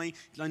occasionally,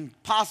 it's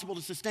impossible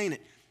to sustain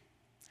it.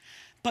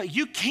 But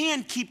you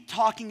can keep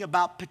talking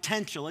about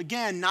potential.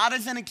 Again, not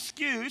as an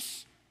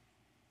excuse,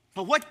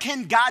 but what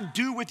can God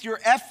do with your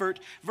effort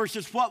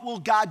versus what will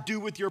God do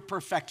with your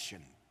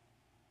perfection?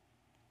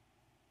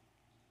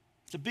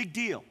 It's a big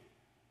deal.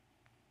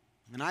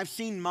 And I've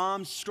seen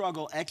moms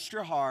struggle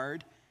extra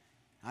hard.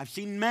 I've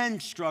seen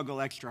men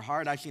struggle extra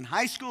hard. I've seen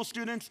high school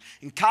students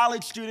and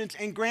college students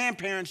and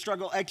grandparents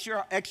struggle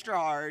extra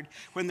hard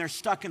when they're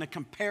stuck in a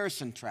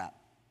comparison trap.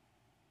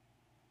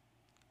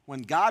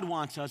 When God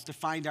wants us to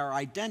find our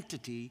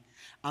identity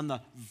on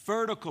the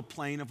vertical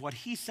plane of what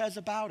He says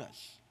about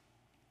us.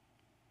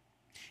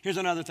 Here's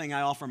another thing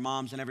I offer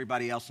moms and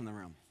everybody else in the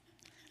room.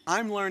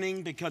 I'm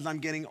learning because I'm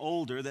getting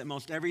older that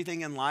most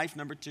everything in life,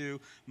 number two,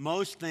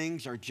 most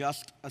things are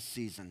just a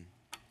season.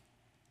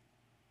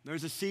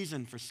 There's a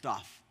season for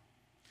stuff.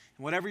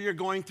 And whatever you're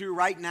going through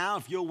right now,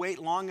 if you'll wait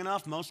long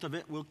enough, most of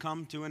it will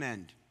come to an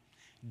end.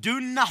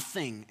 Do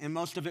nothing, and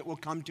most of it will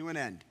come to an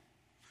end.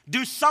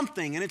 Do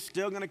something, and it's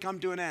still going to come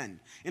to an end.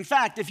 In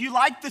fact, if you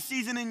like the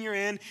season you're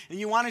in and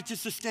you want it to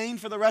sustain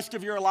for the rest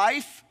of your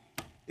life,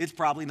 it's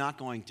probably not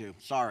going to.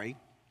 Sorry.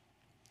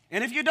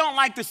 And if you don't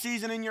like the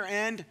season that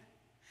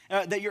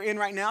you're in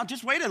right now,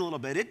 just wait a little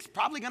bit. It's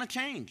probably going to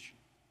change.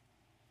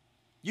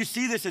 You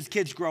see this as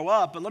kids grow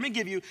up, but let me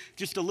give you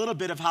just a little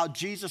bit of how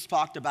Jesus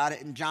talked about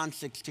it in John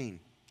 16.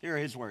 Here are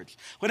His words.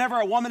 Whenever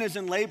a woman is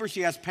in labor,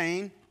 she has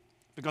pain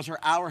because her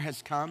hour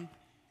has come.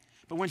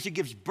 But when she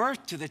gives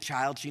birth to the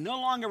child, she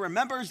no longer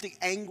remembers the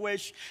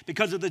anguish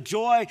because of the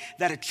joy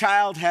that a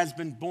child has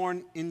been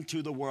born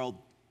into the world.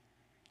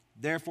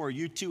 Therefore,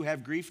 you too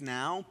have grief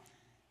now,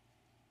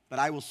 but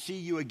I will see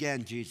you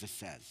again, Jesus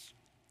says.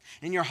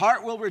 And your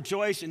heart will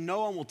rejoice, and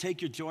no one will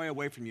take your joy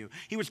away from you.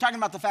 He was talking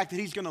about the fact that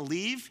He's going to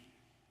leave.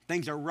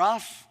 Things are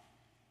rough,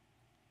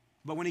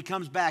 but when He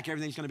comes back,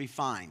 everything's going to be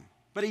fine.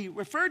 But He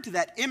referred to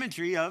that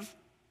imagery of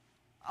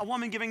a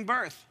woman giving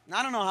birth. Now,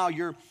 I don't know how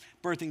your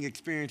birthing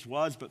experience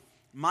was, but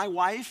my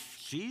wife,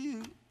 she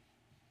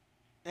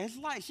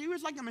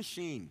was like a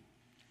machine.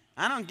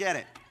 I don't get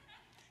it.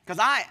 Because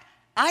I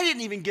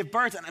didn't even give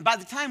birth, and by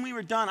the time we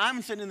were done,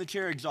 I'm sitting in the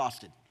chair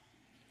exhausted.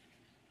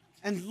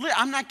 And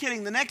I'm not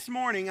kidding, the next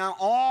morning, on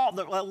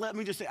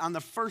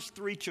the first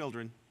three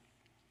children,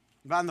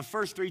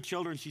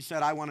 she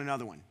said, I want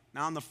another one.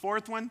 Now on the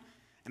fourth one,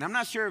 and I'm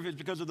not sure if it's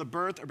because of the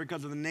birth or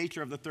because of the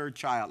nature of the third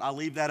child. I'll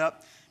leave that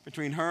up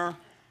between her.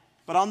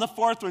 But on the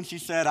fourth one, she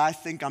said, I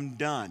think I'm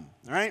done,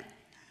 all right?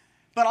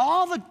 But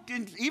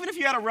even if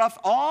you had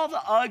all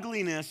the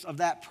ugliness of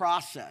that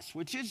process,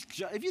 which is,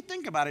 if you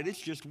think about it,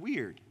 it's just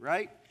weird,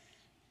 right?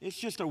 It's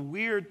just a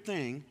weird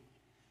thing.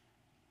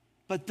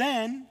 But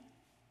then,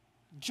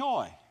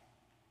 joy.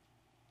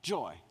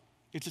 Joy.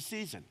 It's a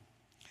season.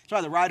 That's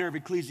why the writer of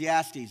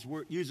Ecclesiastes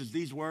uses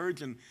these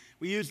words, and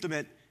we use them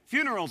at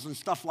funerals and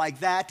stuff like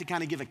that to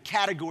kind of give a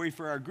category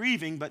for our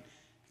grieving, but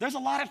there's a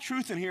lot of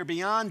truth in here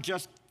beyond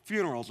just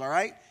funerals, all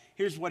right?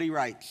 Here's what he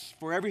writes.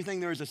 For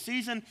everything there is a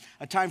season,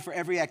 a time for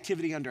every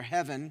activity under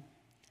heaven,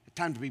 a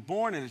time to be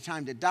born and a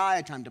time to die,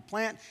 a time to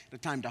plant, a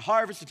time to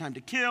harvest, a time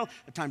to kill,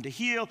 a time to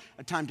heal,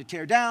 a time to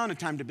tear down, a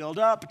time to build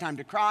up, a time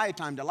to cry, a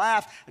time to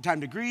laugh, a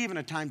time to grieve, and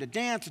a time to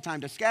dance, a time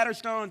to scatter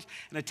stones,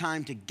 and a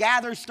time to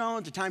gather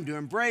stones, a time to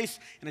embrace,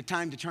 and a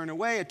time to turn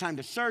away, a time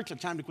to search, a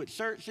time to quit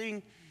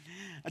searching,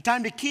 a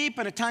time to keep,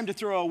 and a time to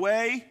throw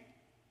away,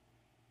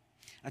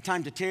 a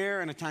time to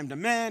tear, and a time to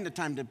mend, a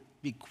time to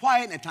be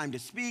quiet, and a time to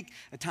speak,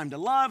 a time to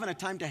love, and a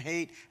time to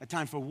hate, a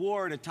time for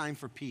war, and a time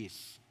for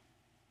peace.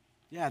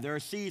 Yeah, there are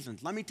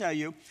seasons. Let me tell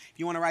you, if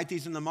you want to write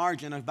these in the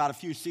margin, about a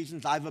few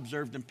seasons I've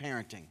observed in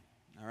parenting,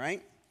 all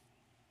right?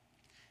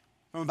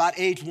 From about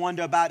age 1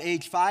 to about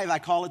age 5, I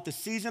call it the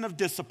season of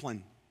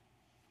discipline.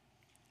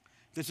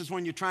 This is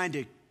when you're trying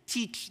to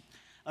teach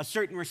a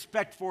certain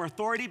respect for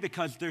authority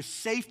because there's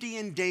safety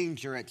and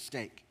danger at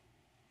stake.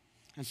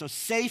 And so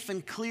safe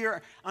and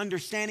clear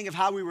understanding of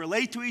how we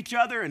relate to each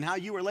other and how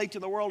you relate to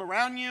the world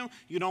around you.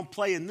 You don't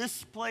play in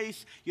this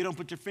place. You don't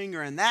put your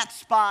finger in that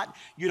spot.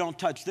 You don't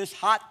touch this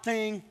hot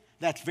thing.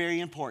 That's very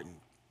important.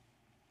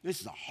 This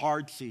is a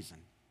hard season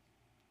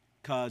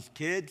because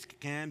kids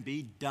can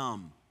be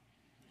dumb.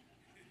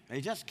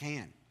 They just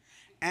can.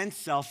 And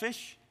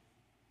selfish,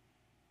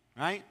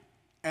 right?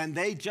 And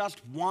they just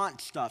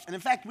want stuff. And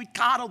in fact, we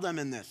coddle them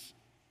in this.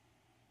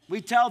 We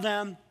tell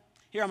them,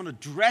 here, I'm going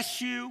to dress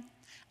you.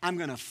 I'm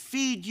going to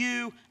feed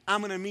you. I'm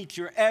going to meet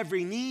your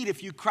every need.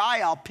 If you cry,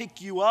 I'll pick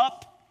you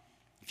up.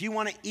 If you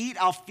want to eat,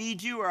 I'll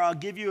feed you, or I'll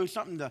give you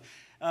something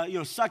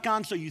to suck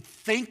on so you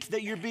think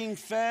that you're being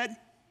fed.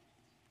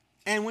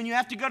 And when you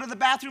have to go to the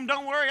bathroom,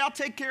 don't worry, I'll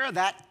take care of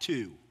that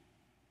too.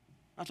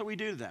 That's what we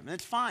do to them. And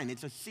it's fine.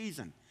 It's a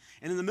season.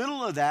 And in the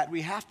middle of that, we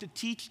have to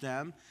teach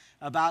them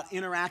about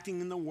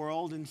interacting in the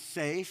world in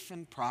safe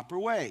and proper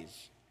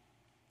ways.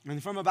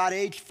 And from about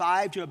age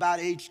 5 to about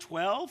age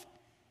 12,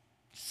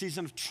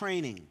 season of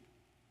training,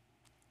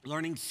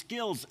 learning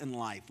skills in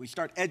life. We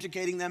start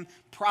educating them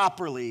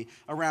properly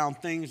around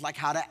things like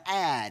how to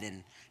add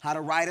and how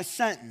to write a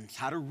sentence,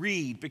 how to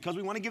read, because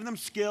we want to give them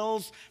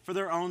skills for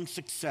their own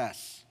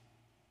success.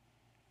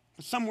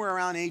 But somewhere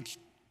around age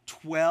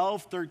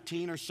 12,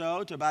 13 or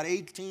so to about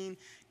 18,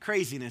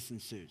 craziness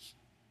ensues.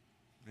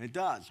 And it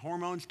does.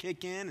 Hormones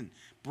kick in and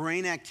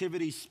brain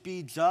activity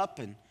speeds up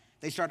and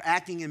they start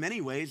acting in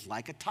many ways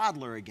like a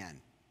toddler again.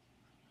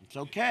 It's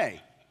okay.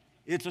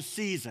 It's a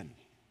season.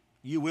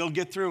 You will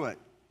get through it.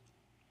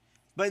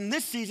 But in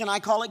this season, I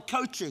call it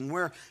coaching,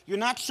 where you're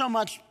not so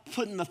much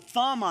putting the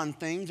thumb on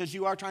things as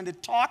you are trying to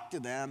talk to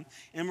them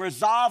and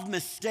resolve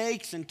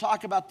mistakes and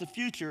talk about the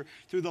future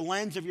through the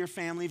lens of your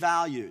family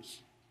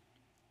values.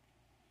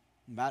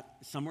 About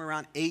somewhere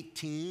around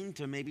 18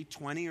 to maybe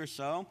 20 or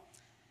so,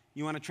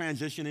 you want to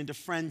transition into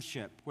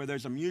friendship, where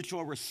there's a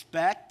mutual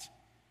respect.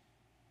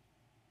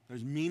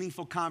 There's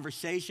meaningful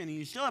conversation, and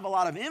you still have a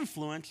lot of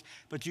influence,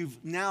 but you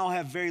now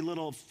have very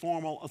little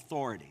formal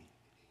authority.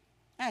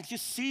 Yeah, it's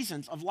just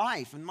seasons of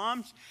life. And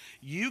moms,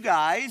 you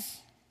guys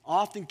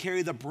often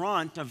carry the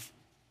brunt of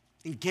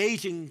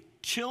engaging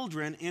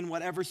children in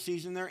whatever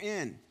season they're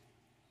in.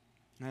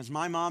 And as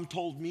my mom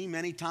told me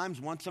many times,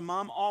 once a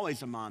mom,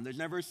 always a mom. There's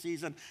never a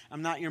season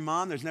I'm not your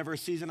mom. There's never a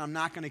season I'm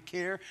not going to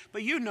care.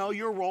 But you know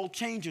your role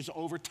changes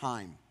over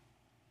time.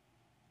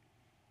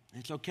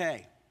 It's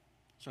okay.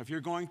 So if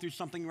you're going through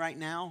something right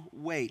now,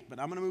 wait. But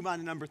I'm going to move on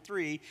to number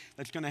 3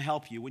 that's going to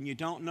help you. When you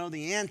don't know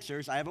the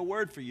answers, I have a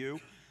word for you.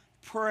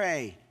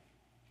 Pray.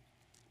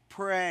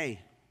 Pray.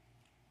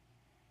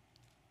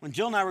 When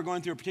Jill and I were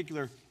going through a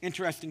particular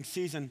interesting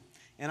season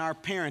in our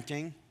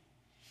parenting,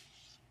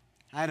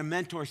 I had a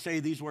mentor say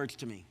these words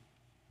to me.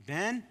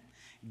 Ben,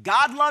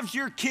 God loves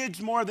your kids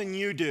more than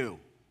you do.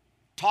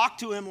 Talk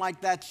to him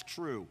like that's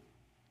true.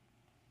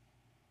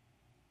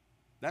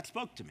 That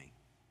spoke to me.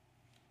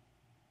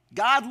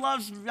 God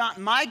loves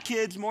my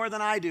kids more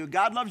than I do.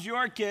 God loves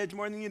your kids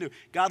more than you do.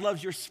 God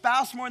loves your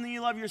spouse more than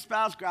you love your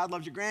spouse. God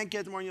loves your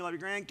grandkids more than you love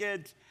your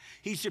grandkids.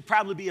 He should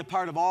probably be a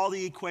part of all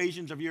the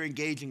equations of your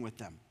engaging with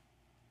them.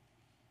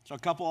 So a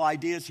couple of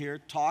ideas here.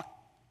 Talk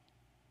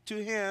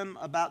to him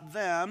about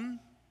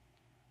them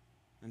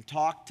and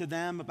talk to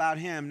them about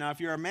him. Now, if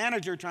you're a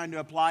manager trying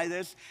to apply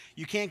this,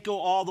 you can't go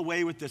all the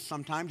way with this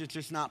sometimes. It's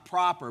just not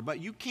proper.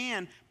 But you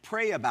can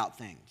pray about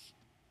things.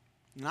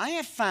 And I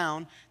have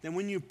found that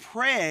when you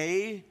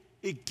pray,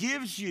 it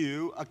gives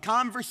you a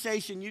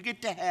conversation you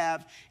get to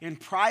have in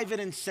private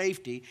and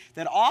safety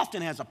that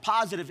often has a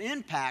positive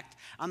impact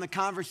on the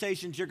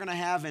conversations you're going to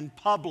have in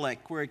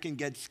public where it can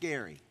get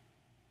scary.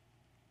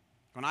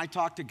 When I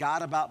talk to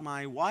God about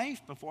my wife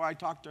before I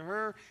talk to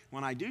her,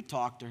 when I do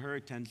talk to her,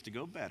 it tends to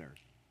go better.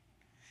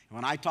 And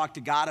when I talk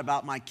to God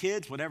about my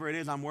kids, whatever it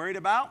is I'm worried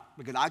about,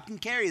 because I can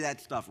carry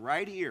that stuff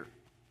right here.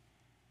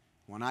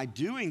 When I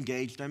do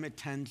engage them, it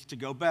tends to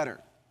go better.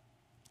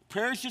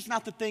 Prayer is just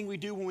not the thing we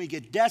do when we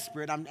get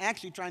desperate. I'm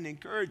actually trying to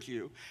encourage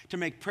you to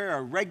make prayer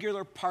a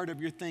regular part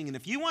of your thing. And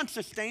if you want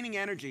sustaining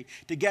energy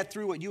to get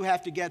through what you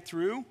have to get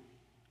through,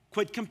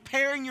 quit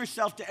comparing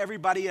yourself to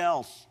everybody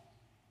else.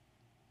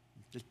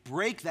 Just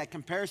break that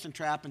comparison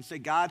trap and say,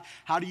 God,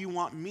 how do you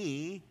want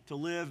me to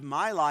live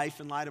my life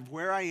in light of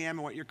where I am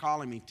and what you're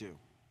calling me to?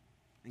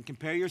 And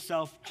compare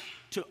yourself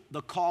to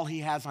the call he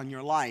has on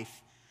your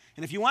life.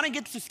 And if you want to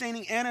get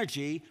sustaining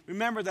energy,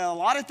 remember that a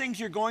lot of things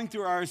you're going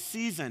through are a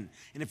season.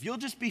 And if you'll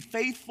just be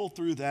faithful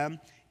through them,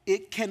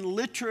 it can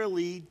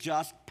literally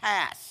just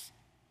pass.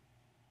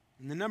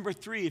 And then number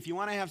 3, if you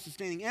want to have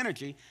sustaining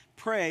energy,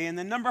 pray. And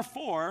then number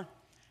 4,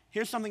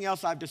 here's something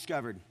else I've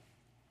discovered.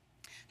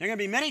 There are going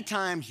to be many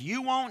times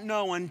you won't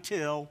know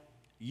until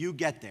you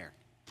get there.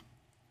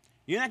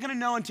 You're not going to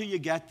know until you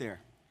get there.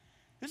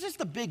 This is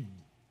the big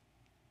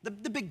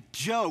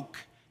joke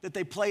that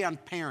they play on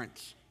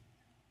parents.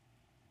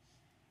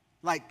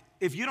 Like,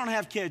 if you don't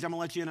have kids, I'm going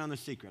to let you in on the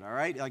secret, all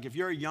right? Like, if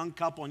you're a young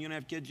couple and you don't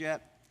have kids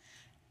yet,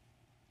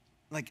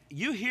 like,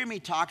 you hear me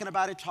talking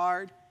about it's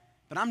hard,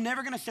 but I'm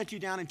never going to sit you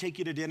down and take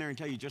you to dinner and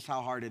tell you just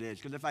how hard it is.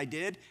 Because if I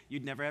did,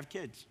 you'd never have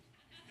kids.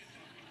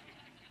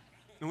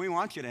 And we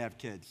want you to have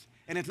kids.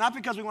 And it's not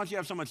because we want you to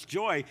have so much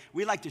joy.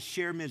 We like to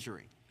share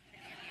misery.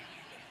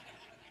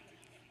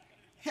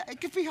 Yeah, it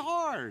could be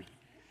hard.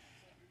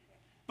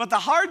 But the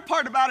hard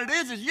part about it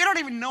is you don't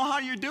even know how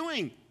you're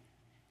doing.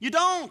 You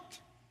don't.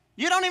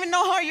 You don't even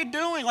know how you're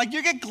doing. Like,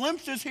 you get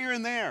glimpses here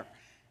and there.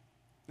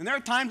 And there are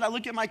times I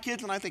look at my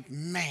kids and I think,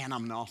 man,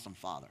 I'm an awesome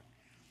father.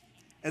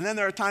 And then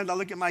there are times I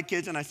look at my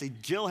kids and I say,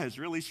 Jill has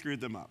really screwed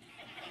them up.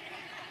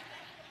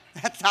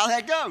 That's how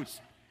that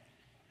goes,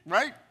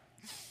 right?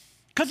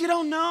 Because you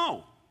don't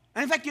know.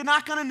 And in fact, you're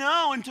not going to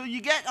know until you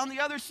get on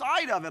the other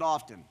side of it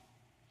often.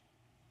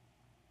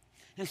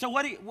 And so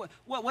what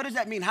does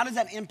that mean? How does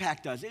that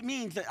impact us? It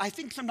means that I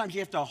think sometimes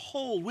you have to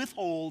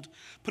withhold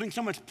putting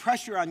so much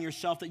pressure on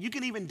yourself that you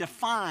can even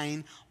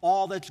define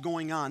all that's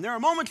going on. There are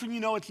moments when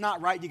you know it's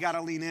not right, you got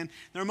to lean in.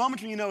 There are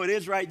moments when you know it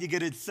is right, you get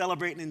to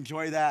celebrate and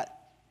enjoy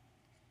that.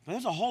 But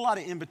there's a whole lot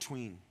of in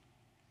between.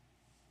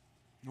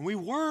 And we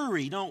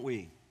worry, don't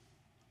we?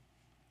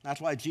 That's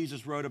why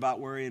Jesus wrote about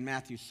worry in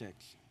Matthew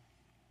 6.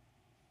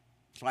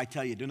 So I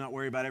tell you, do not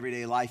worry about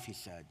everyday life, he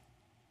said.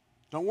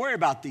 Don't worry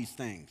about these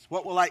things.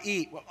 What will I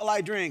eat? What will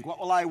I drink? What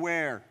will I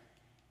wear?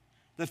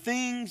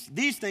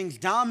 These things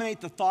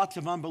dominate the thoughts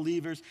of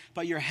unbelievers,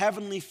 but your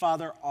heavenly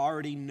Father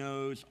already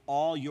knows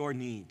all your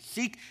needs.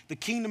 Seek the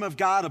kingdom of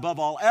God above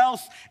all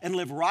else and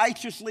live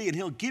righteously, and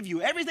he'll give you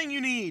everything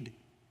you need.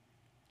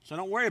 So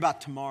don't worry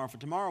about tomorrow, for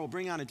tomorrow will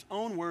bring on its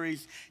own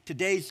worries.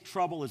 Today's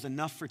trouble is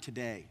enough for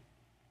today.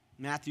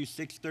 Matthew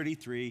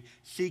 6:33,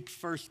 seek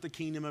first the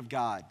kingdom of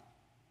God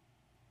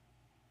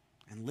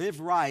and live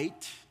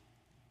right.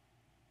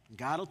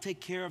 God will take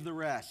care of the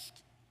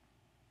rest.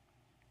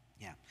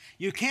 Yeah.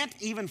 You can't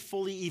even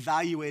fully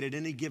evaluate at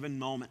any given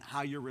moment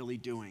how you're really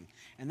doing.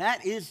 And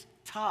that is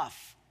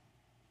tough.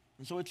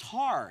 And so it's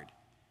hard.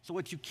 So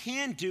what you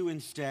can do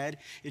instead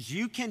is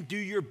you can do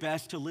your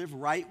best to live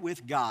right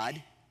with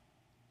God,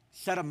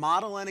 set a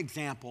model and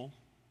example,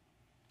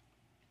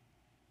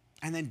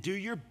 and then do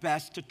your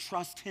best to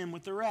trust him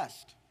with the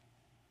rest.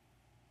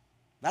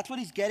 That's what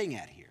he's getting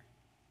at here.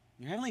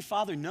 Your Heavenly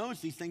Father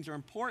knows these things are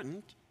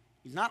important.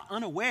 He's not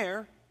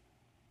unaware,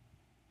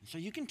 so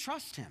you can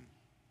trust him.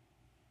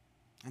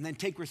 And then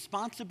take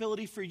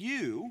responsibility for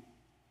you,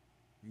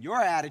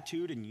 your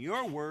attitude and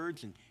your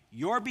words and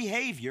your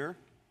behavior.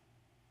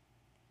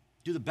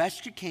 Do the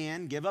best you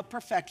can, give up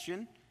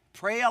perfection,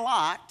 pray a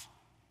lot.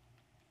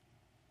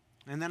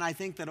 And then I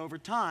think that over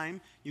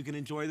time, you can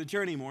enjoy the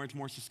journey more. It's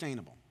more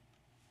sustainable.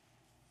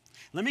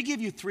 Let me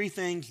give you 3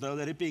 things, though,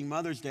 that it being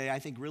Mother's Day, I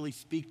think really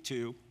speak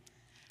to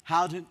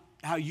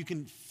how you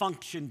can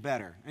function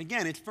better.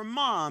 Again, it's for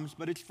moms,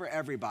 but it's for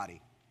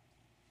everybody.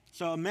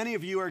 So many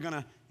of you are going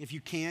to, if you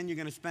can, you're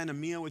going to spend a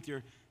meal with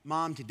your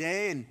mom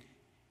today. And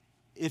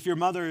if your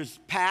mother is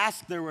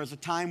passed, there was a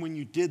time when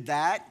you did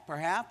that,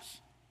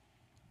 perhaps.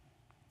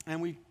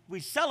 And we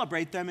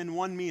celebrate them in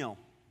one meal.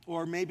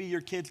 Or maybe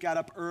your kids got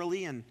up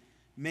early and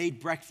made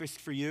breakfast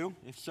for you.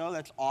 If so,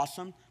 that's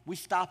awesome. We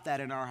stopped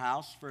that in our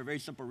house for a very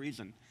simple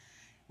reason.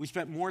 We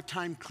spent more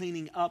time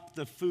cleaning up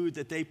the food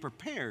that they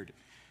prepared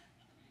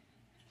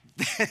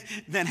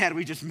than had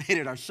we just made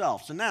it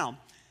ourselves. So now,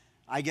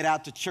 I get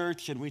out to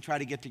church and we try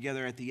to get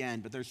together at the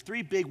end. But there's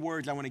 3 big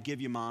words I want to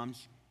give you,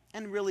 moms,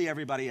 and really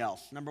everybody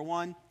else. Number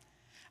 1,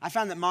 I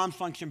found that moms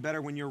function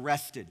better when you're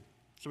rested.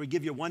 So we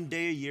give you 1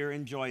 day a year,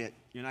 enjoy it.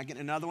 You're not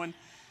getting another one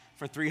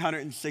for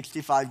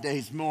 365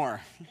 days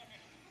more.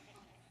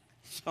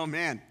 So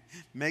man,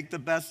 make the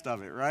best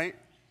of it, right?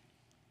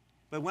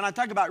 But when I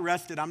talk about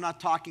rested, I'm not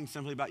talking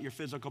simply about your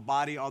physical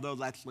body, although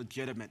that's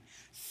legitimate.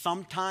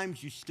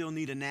 Sometimes you still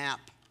need a nap.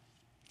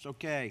 It's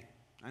okay.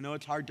 I know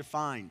it's hard to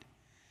find.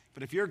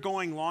 But if you're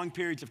going long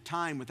periods of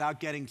time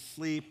without getting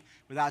sleep,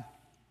 without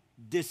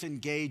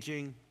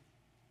disengaging,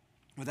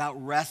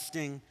 without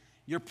resting,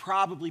 you're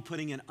probably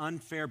putting an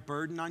unfair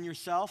burden on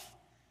yourself,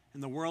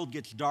 and the world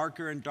gets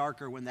darker and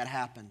darker when that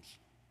happens.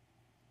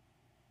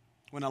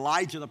 When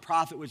Elijah the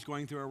prophet was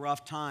going through a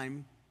rough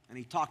time and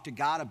he talked to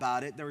God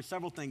about it, there were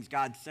several things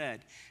God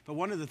said. But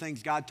one of the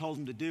things God told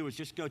him to do was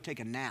just go take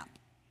a nap.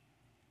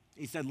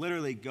 He said,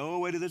 literally, go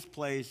away to this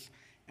place.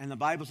 And the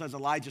Bible says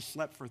Elijah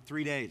slept for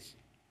 3 days.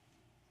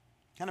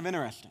 Kind of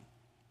interesting.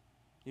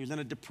 He was in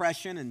a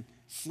depression and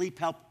sleep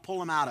helped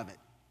pull him out of it.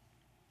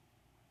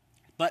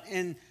 But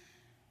in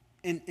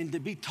to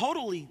be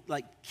totally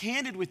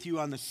candid with you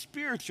on the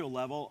spiritual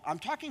level, I'm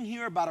talking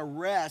here about a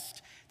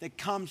rest that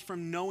comes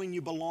from knowing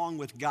you belong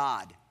with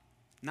God,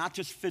 not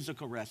just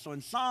physical rest. So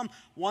in Psalm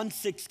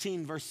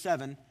 116, verse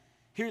 7,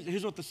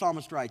 here's what the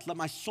psalmist writes. Let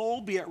my soul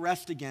be at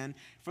rest again,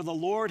 for the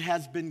Lord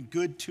has been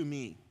good to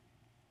me.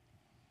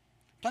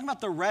 I'm talking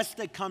about the rest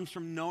that comes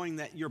from knowing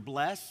that you're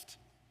blessed,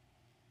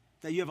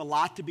 that you have a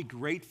lot to be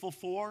grateful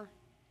for.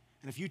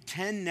 And if you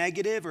tend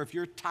negative or if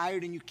you're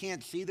tired and you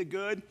can't see the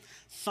good,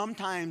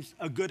 sometimes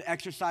a good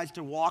exercise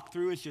to walk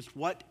through is just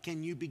what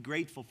can you be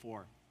grateful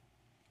for?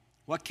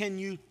 What can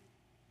you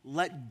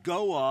let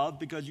go of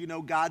because you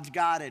know God's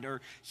got it or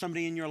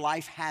somebody in your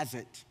life has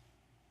it?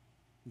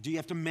 Do you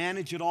have to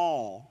manage it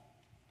all?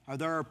 Or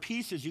there are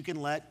pieces you can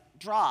let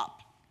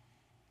drop?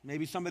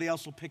 Maybe somebody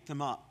else will pick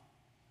them up.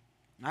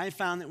 And I have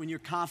found that when you're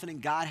confident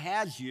God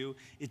has you,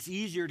 it's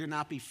easier to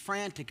not be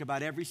frantic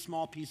about every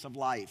small piece of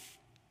life.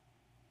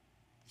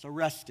 So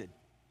rested.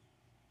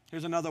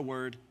 Here's another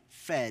word,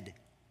 fed.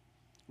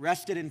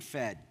 Rested and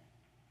fed.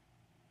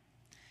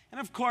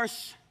 And of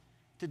course,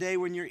 today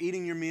when you're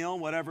eating your meal,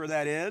 whatever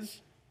that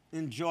is,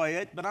 enjoy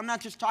it. But I'm not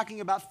just talking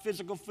about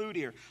physical food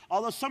here.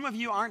 Although some of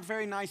you aren't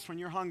very nice when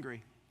you're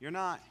hungry. You're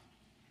not.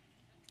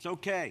 It's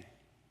okay.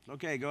 It's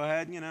okay. Go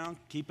ahead,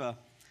 keep a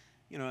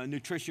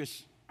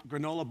nutritious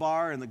granola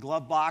bar in the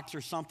glove box or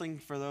something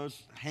for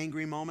those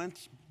hangry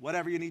moments.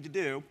 Whatever you need to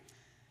do.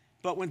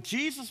 But when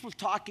Jesus was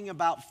talking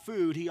about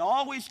food, he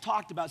always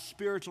talked about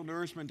spiritual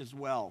nourishment as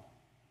well.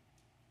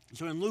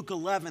 So in Luke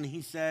 11,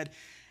 he said,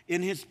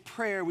 in his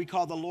prayer, we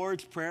call the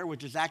Lord's Prayer,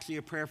 which is actually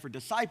a prayer for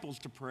disciples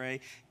to pray,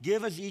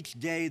 give us each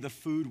day the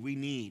food we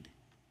need.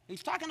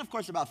 He's talking, of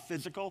course, about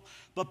physical,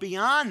 but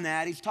beyond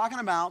that, he's talking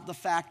about the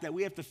fact that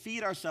we have to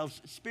feed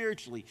ourselves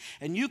spiritually.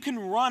 And you can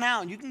run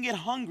out and you can get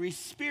hungry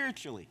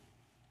spiritually.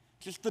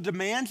 Just the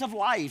demands of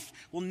life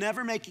will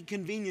never make it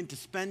convenient to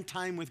spend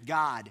time with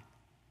God.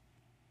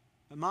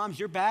 But moms,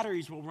 your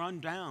batteries will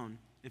run down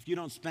if you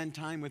don't spend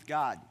time with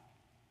God.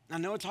 I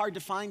know it's hard to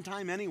find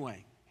time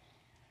anyway.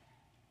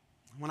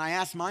 When I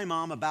asked my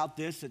mom about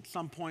this at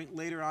some point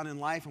later on in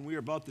life, and we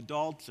were both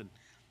adults, and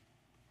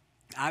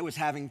I was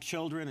having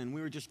children, and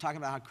we were just talking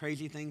about how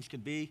crazy things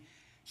could be,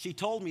 she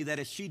told me that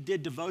as she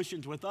did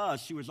devotions with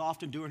us, she was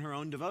often doing her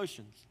own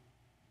devotions.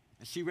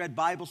 As she read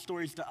Bible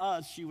stories to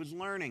us, she was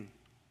learning.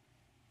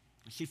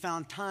 She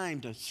found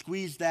time to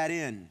squeeze that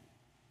in.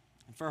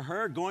 And for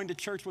her, going to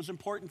church was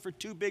important for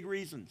two big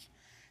reasons.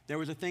 There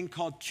was a thing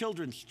called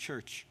children's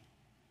church,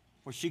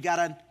 where she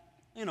got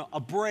a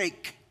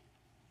break.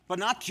 But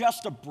not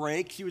just a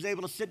break. She was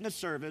able to sit in a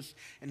service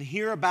and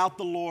hear about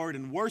the Lord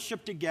and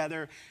worship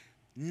together,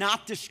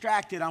 not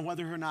distracted on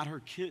whether or not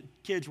her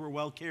kids were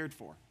well cared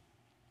for.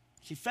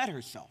 She fed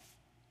herself.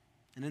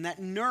 And in that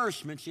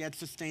nourishment, she had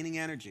sustaining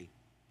energy.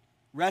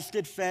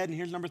 Rested, fed, and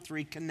here's number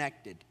 3,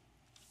 connected.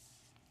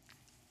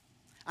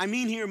 I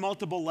mean here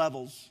multiple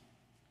levels.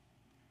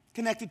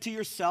 Connected to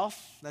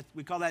yourself,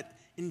 we call that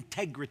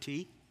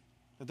integrity,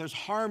 that there's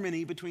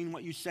harmony between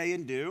what you say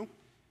and do.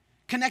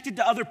 Connected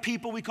to other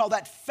people, we call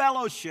that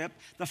fellowship,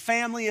 the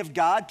family of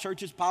God.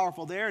 Church is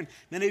powerful there, and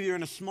many of you are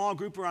in a small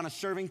group or on a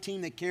serving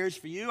team that cares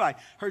for you. I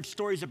heard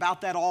stories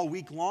about that all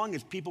week long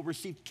as people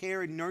received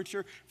care and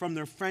nurture from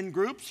their friend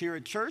groups here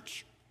at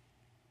church.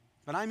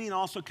 But I mean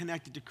also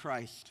connected to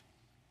Christ.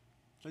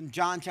 So in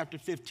John chapter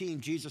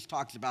 15, Jesus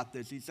talks about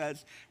this. He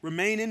says,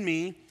 remain in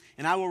me,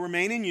 and I will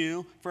remain in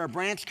you, for a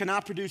branch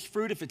cannot produce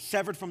fruit if it's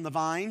severed from the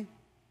vine,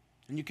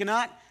 and you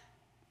cannot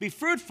be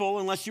fruitful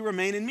unless you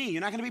remain in me.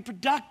 You're not going to be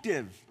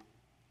productive.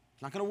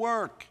 It's not going to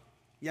work.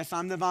 Yes,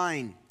 I'm the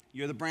vine.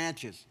 You're the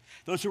branches.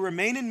 Those who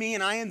remain in me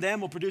and I in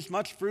them will produce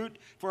much fruit,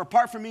 for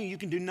apart from me, you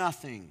can do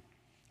nothing.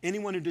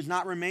 Anyone who does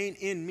not remain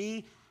in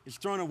me is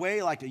thrown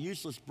away like a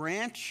useless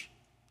branch,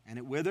 and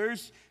it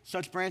withers.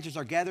 Such branches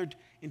are gathered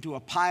into a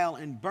pile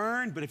and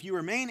burned. But if you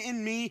remain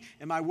in me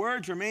and my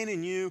words remain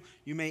in you,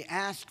 you may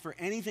ask for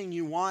anything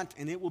you want,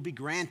 and it will be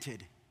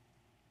granted.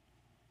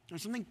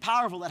 There's something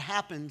powerful that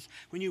happens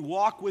when you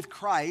walk with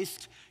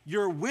Christ.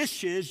 Your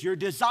wishes, your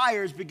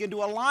desires begin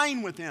to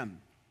align with him.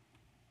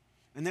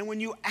 And then when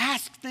you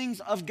ask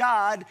things of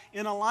God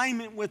in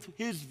alignment with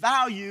his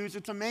values,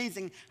 it's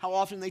amazing how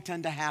often they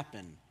tend to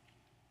happen.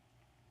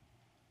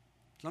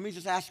 So let me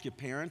just ask you,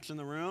 parents in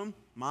the room,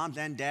 moms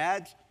and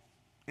dads,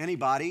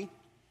 anybody,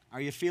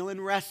 are you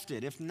feeling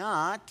rested? If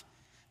not,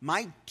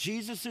 might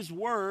Jesus'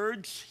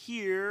 words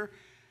here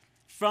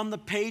from the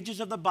pages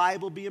of the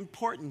Bible be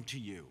important to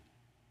you?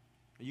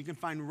 You can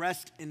find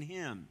rest in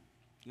him.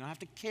 You don't have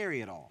to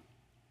carry it all.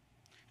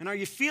 And are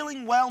you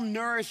feeling well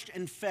nourished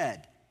and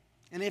fed?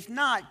 And if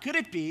not, could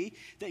it be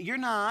that you're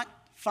not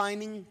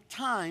finding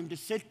time to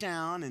sit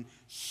down and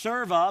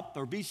serve up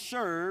or be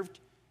served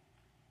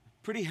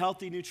a pretty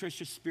healthy,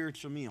 nutritious,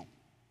 spiritual meal?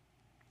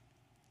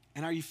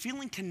 And are you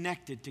feeling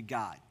connected to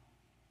God?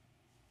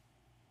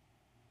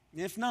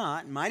 If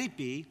not, might it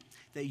be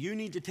that you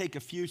need to take a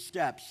few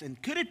steps?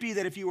 And could it be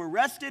that if you were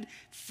rested,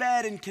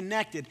 fed, and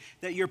connected,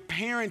 that your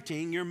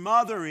parenting, your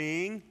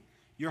mothering,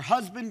 your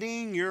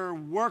husbanding, your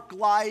work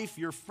life,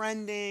 your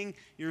friending,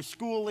 your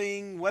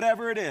schooling,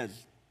 whatever it is,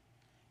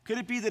 could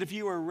it be that if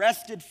you were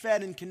rested,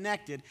 fed, and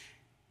connected,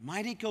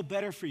 might it go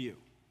better for you?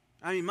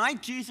 I mean,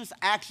 might Jesus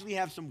actually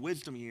have some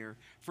wisdom here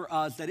for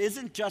us that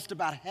isn't just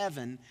about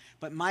heaven,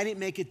 but might it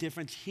make a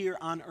difference here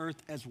on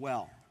earth as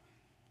well?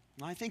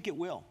 Well, I think it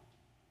will.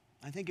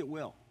 I think it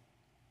will.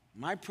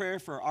 My prayer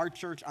for our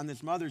church on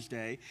this Mother's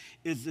Day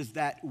is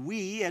that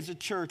we as a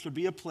church would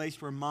be a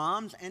place where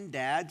moms and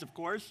dads, of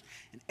course,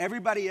 and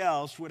everybody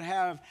else would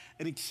have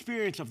an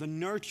experience of the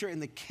nurture and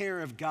the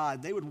care of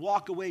God. They would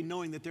walk away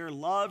knowing that they're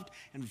loved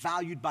and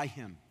valued by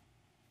Him.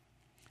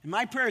 And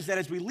my prayer is that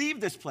as we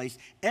leave this place,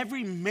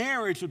 every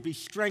marriage would be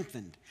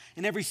strengthened,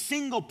 and every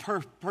single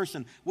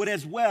person would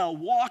as well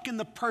walk in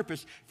the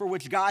purpose for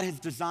which God has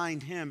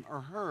designed him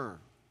or her.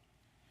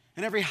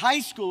 And every high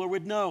schooler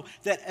would know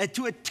that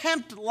to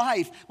attempt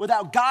life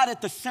without God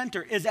at the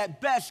center is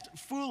at best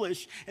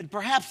foolish and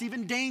perhaps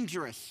even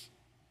dangerous.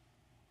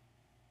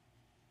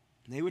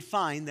 And they would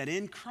find that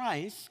in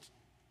Christ,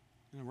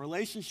 in a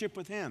relationship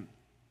with Him,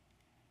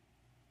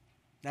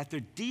 that their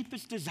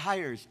deepest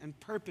desires and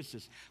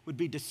purposes would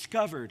be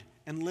discovered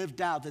and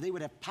lived out, that they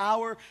would have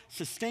power,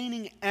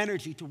 sustaining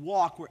energy to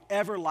walk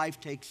wherever life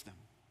takes them.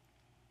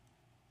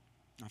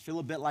 I feel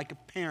a bit like a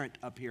parent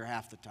up here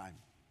half the time,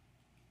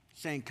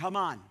 saying, come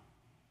on,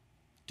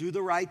 do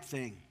the right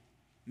thing,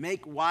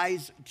 make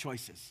wise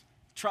choices,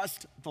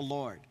 trust the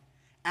Lord,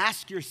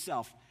 ask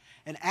yourself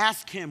and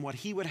ask Him what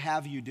He would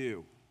have you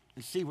do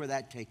and see where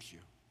that takes you.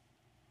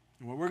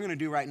 And what we're going to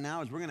do right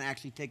now is we're going to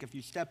actually take a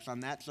few steps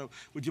on that. So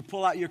would you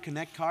pull out your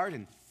Connect card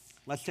and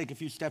let's take a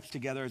few steps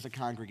together as a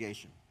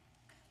congregation.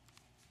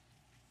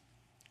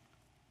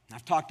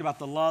 I've talked about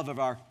the love of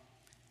our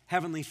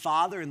Heavenly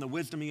Father and the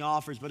wisdom He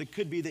offers, but it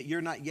could be that you're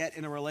not yet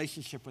in a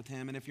relationship with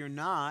Him. And if you're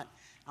not,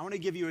 I want to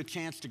give you a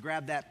chance to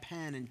grab that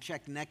pen and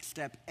check next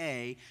step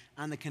A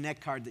on the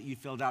Connect card that you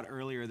filled out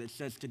earlier that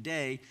says,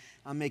 today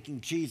I'm making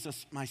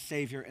Jesus my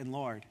Savior and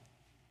Lord.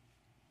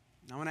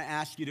 I want to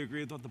ask you to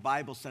agree with what the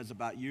Bible says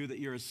about you, that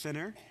you're a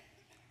sinner.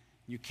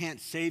 You can't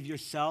save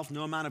yourself.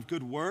 No amount of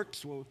good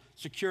works will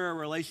secure a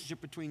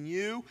relationship between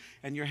you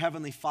and your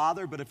Heavenly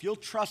Father. But if you'll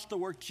trust the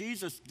work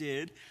Jesus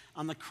did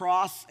on the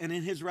cross and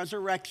in His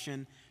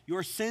resurrection,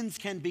 your sins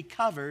can be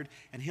covered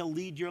and He'll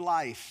lead your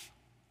life.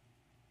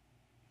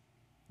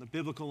 The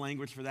biblical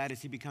language for that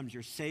is He becomes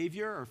your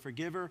Savior or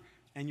forgiver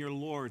and your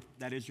Lord,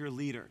 that is your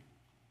leader.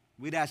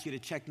 We'd ask you to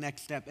check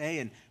next step A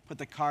and put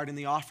the card in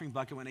the offering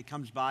bucket when it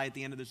comes by at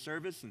the end of the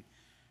service, and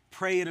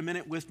pray in a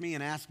minute with me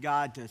and ask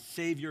God to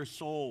save your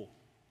soul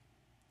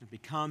and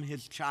become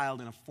His child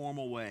in a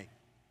formal way.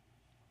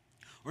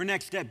 Or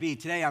next step B,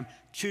 today I'm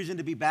choosing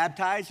to be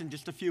baptized. In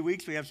just a few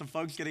weeks, we have some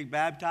folks getting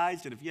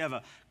baptized, and if you have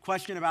a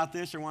question about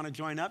this or want to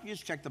join up, you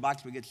just check the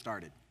box, we get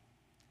started.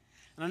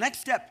 And the next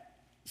step,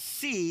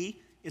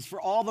 C, is for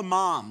all the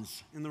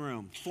moms in the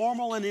room,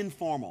 formal and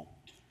informal.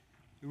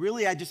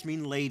 Really, I just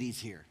mean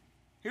ladies here.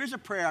 Here's a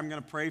prayer I'm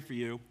going to pray for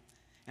you,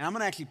 and I'm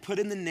going to actually put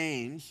in the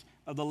names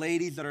of the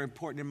ladies that are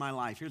important in my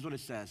life. Here's what it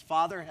says.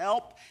 Father,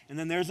 help, and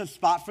then there's a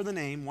spot for the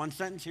name. One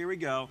sentence, here we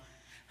go.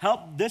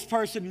 Help this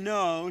person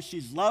know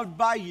she's loved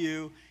by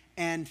you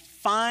and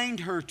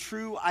find her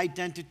true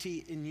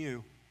identity in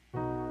you.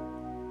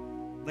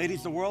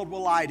 Ladies, the world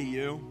will lie to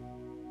you,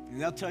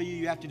 and they'll tell you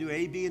you have to do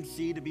A, B, and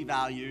C to be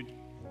valued.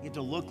 You have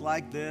to look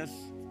like this,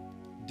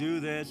 do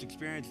this,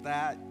 experience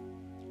that.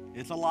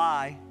 It's a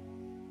lie.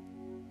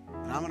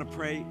 And I'm going to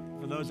pray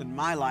for those in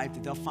my life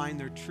that they'll find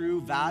their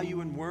true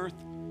value and worth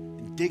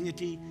and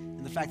dignity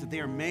in the fact that they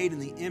are made in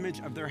the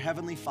image of their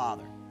Heavenly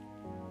Father.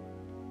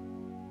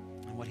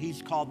 And what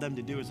He's called them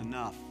to do is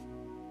enough.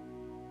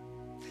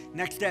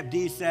 Next step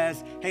D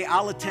says, hey,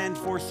 I'll attend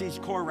 4C's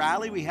Core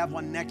Rally. We have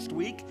one next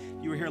week.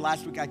 You were here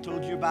last week. I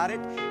told you about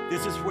it.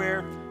 This is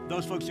where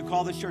those folks who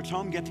call this church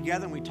home get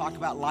together and we talk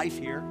about life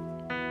here.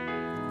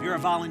 If you're a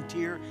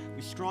volunteer,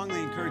 we strongly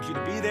encourage you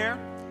to be there.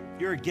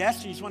 If you're a guest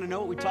and you just want to know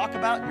what we talk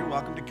about, you're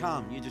welcome to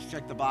come. You just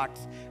check the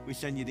box. We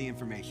send you the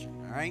information,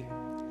 all right?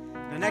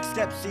 The next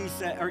step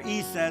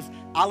E says,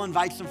 I'll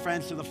invite some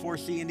friends to the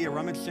 4C India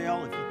rummage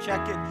sale. If you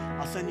check it,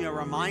 I'll send you a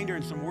reminder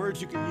and some words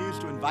you can use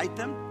to invite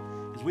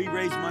them as we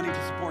raise money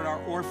to support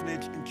our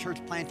orphanage and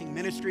church planting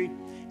ministry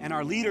and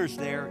our leaders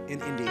there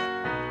in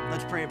India.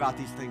 Let's pray about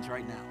these things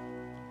right now.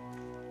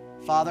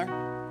 Father,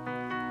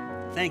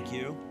 thank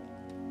you.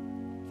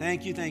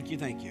 Thank you, thank you,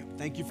 thank you.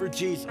 Thank you for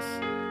Jesus.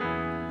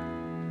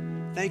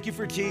 Thank you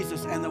for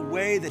Jesus and the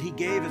way that He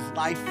gave His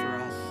life for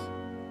us.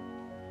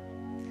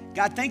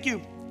 God, thank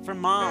you for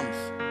moms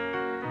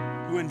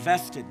who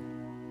invested,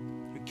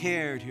 who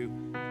cared, who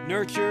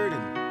nurtured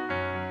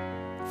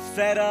and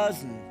fed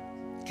us and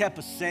kept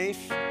us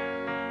safe.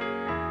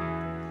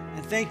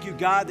 thank you,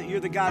 God, that you're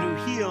the God who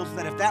heals,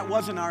 that if that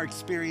wasn't our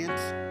experience,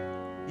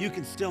 you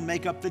can still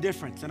make up the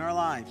difference in our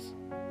lives.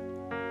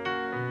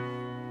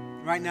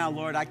 Right now,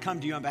 Lord, I come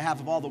to you on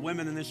behalf of all the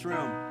women in this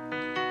room.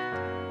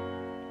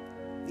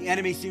 The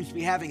enemy seems to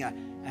be having a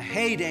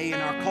heyday in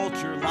our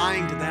culture,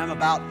 lying to them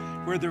about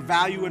where their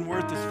value and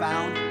worth is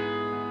found.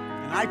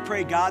 And I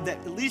pray, God, that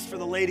at least for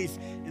the ladies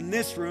in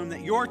this room,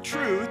 that your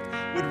truth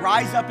would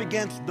rise up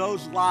against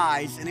those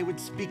lies and it would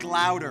speak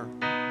louder.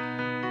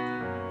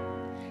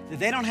 That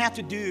they don't have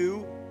to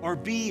do or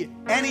be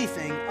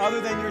anything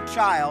other than your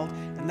child,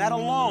 and that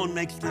alone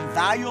makes them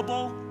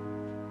valuable.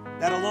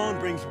 That alone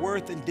brings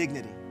worth and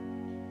dignity.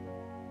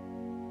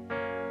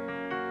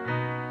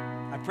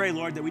 I pray,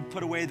 Lord, that we'd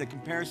put away the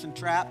comparison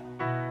trap.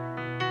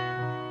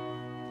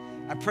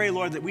 I pray,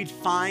 Lord, that we'd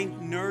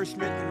find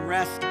nourishment and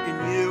rest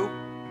in you.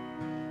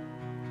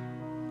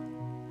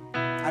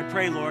 I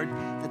pray, Lord,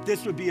 that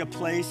this would be a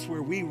place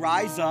where we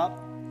rise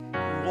up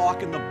and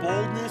walk in the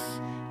boldness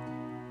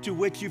to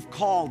which you've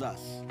called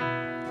us,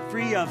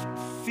 free of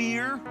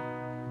fear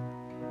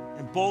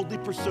and boldly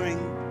pursuing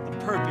the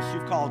purpose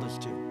you've called us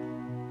to.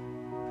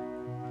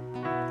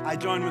 I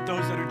join with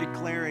those that are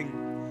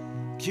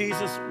declaring,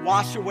 Jesus,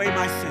 wash away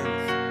my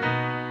sins.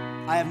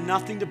 I have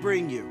nothing to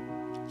bring you,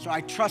 so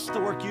I trust the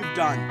work you've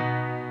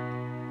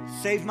done.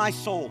 Save my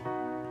soul.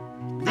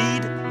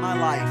 Lead my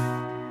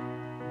life.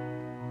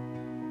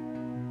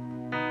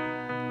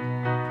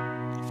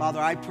 Father,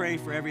 I pray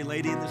for every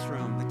lady in this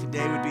room that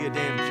today would be a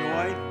day of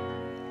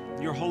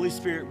joy. Your Holy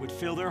Spirit would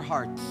fill their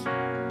hearts.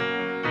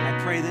 And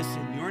I pray this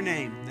in your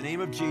name, the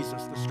name of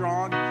Jesus, the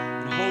strong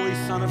and holy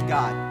Son of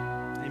God.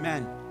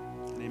 Amen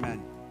and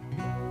amen.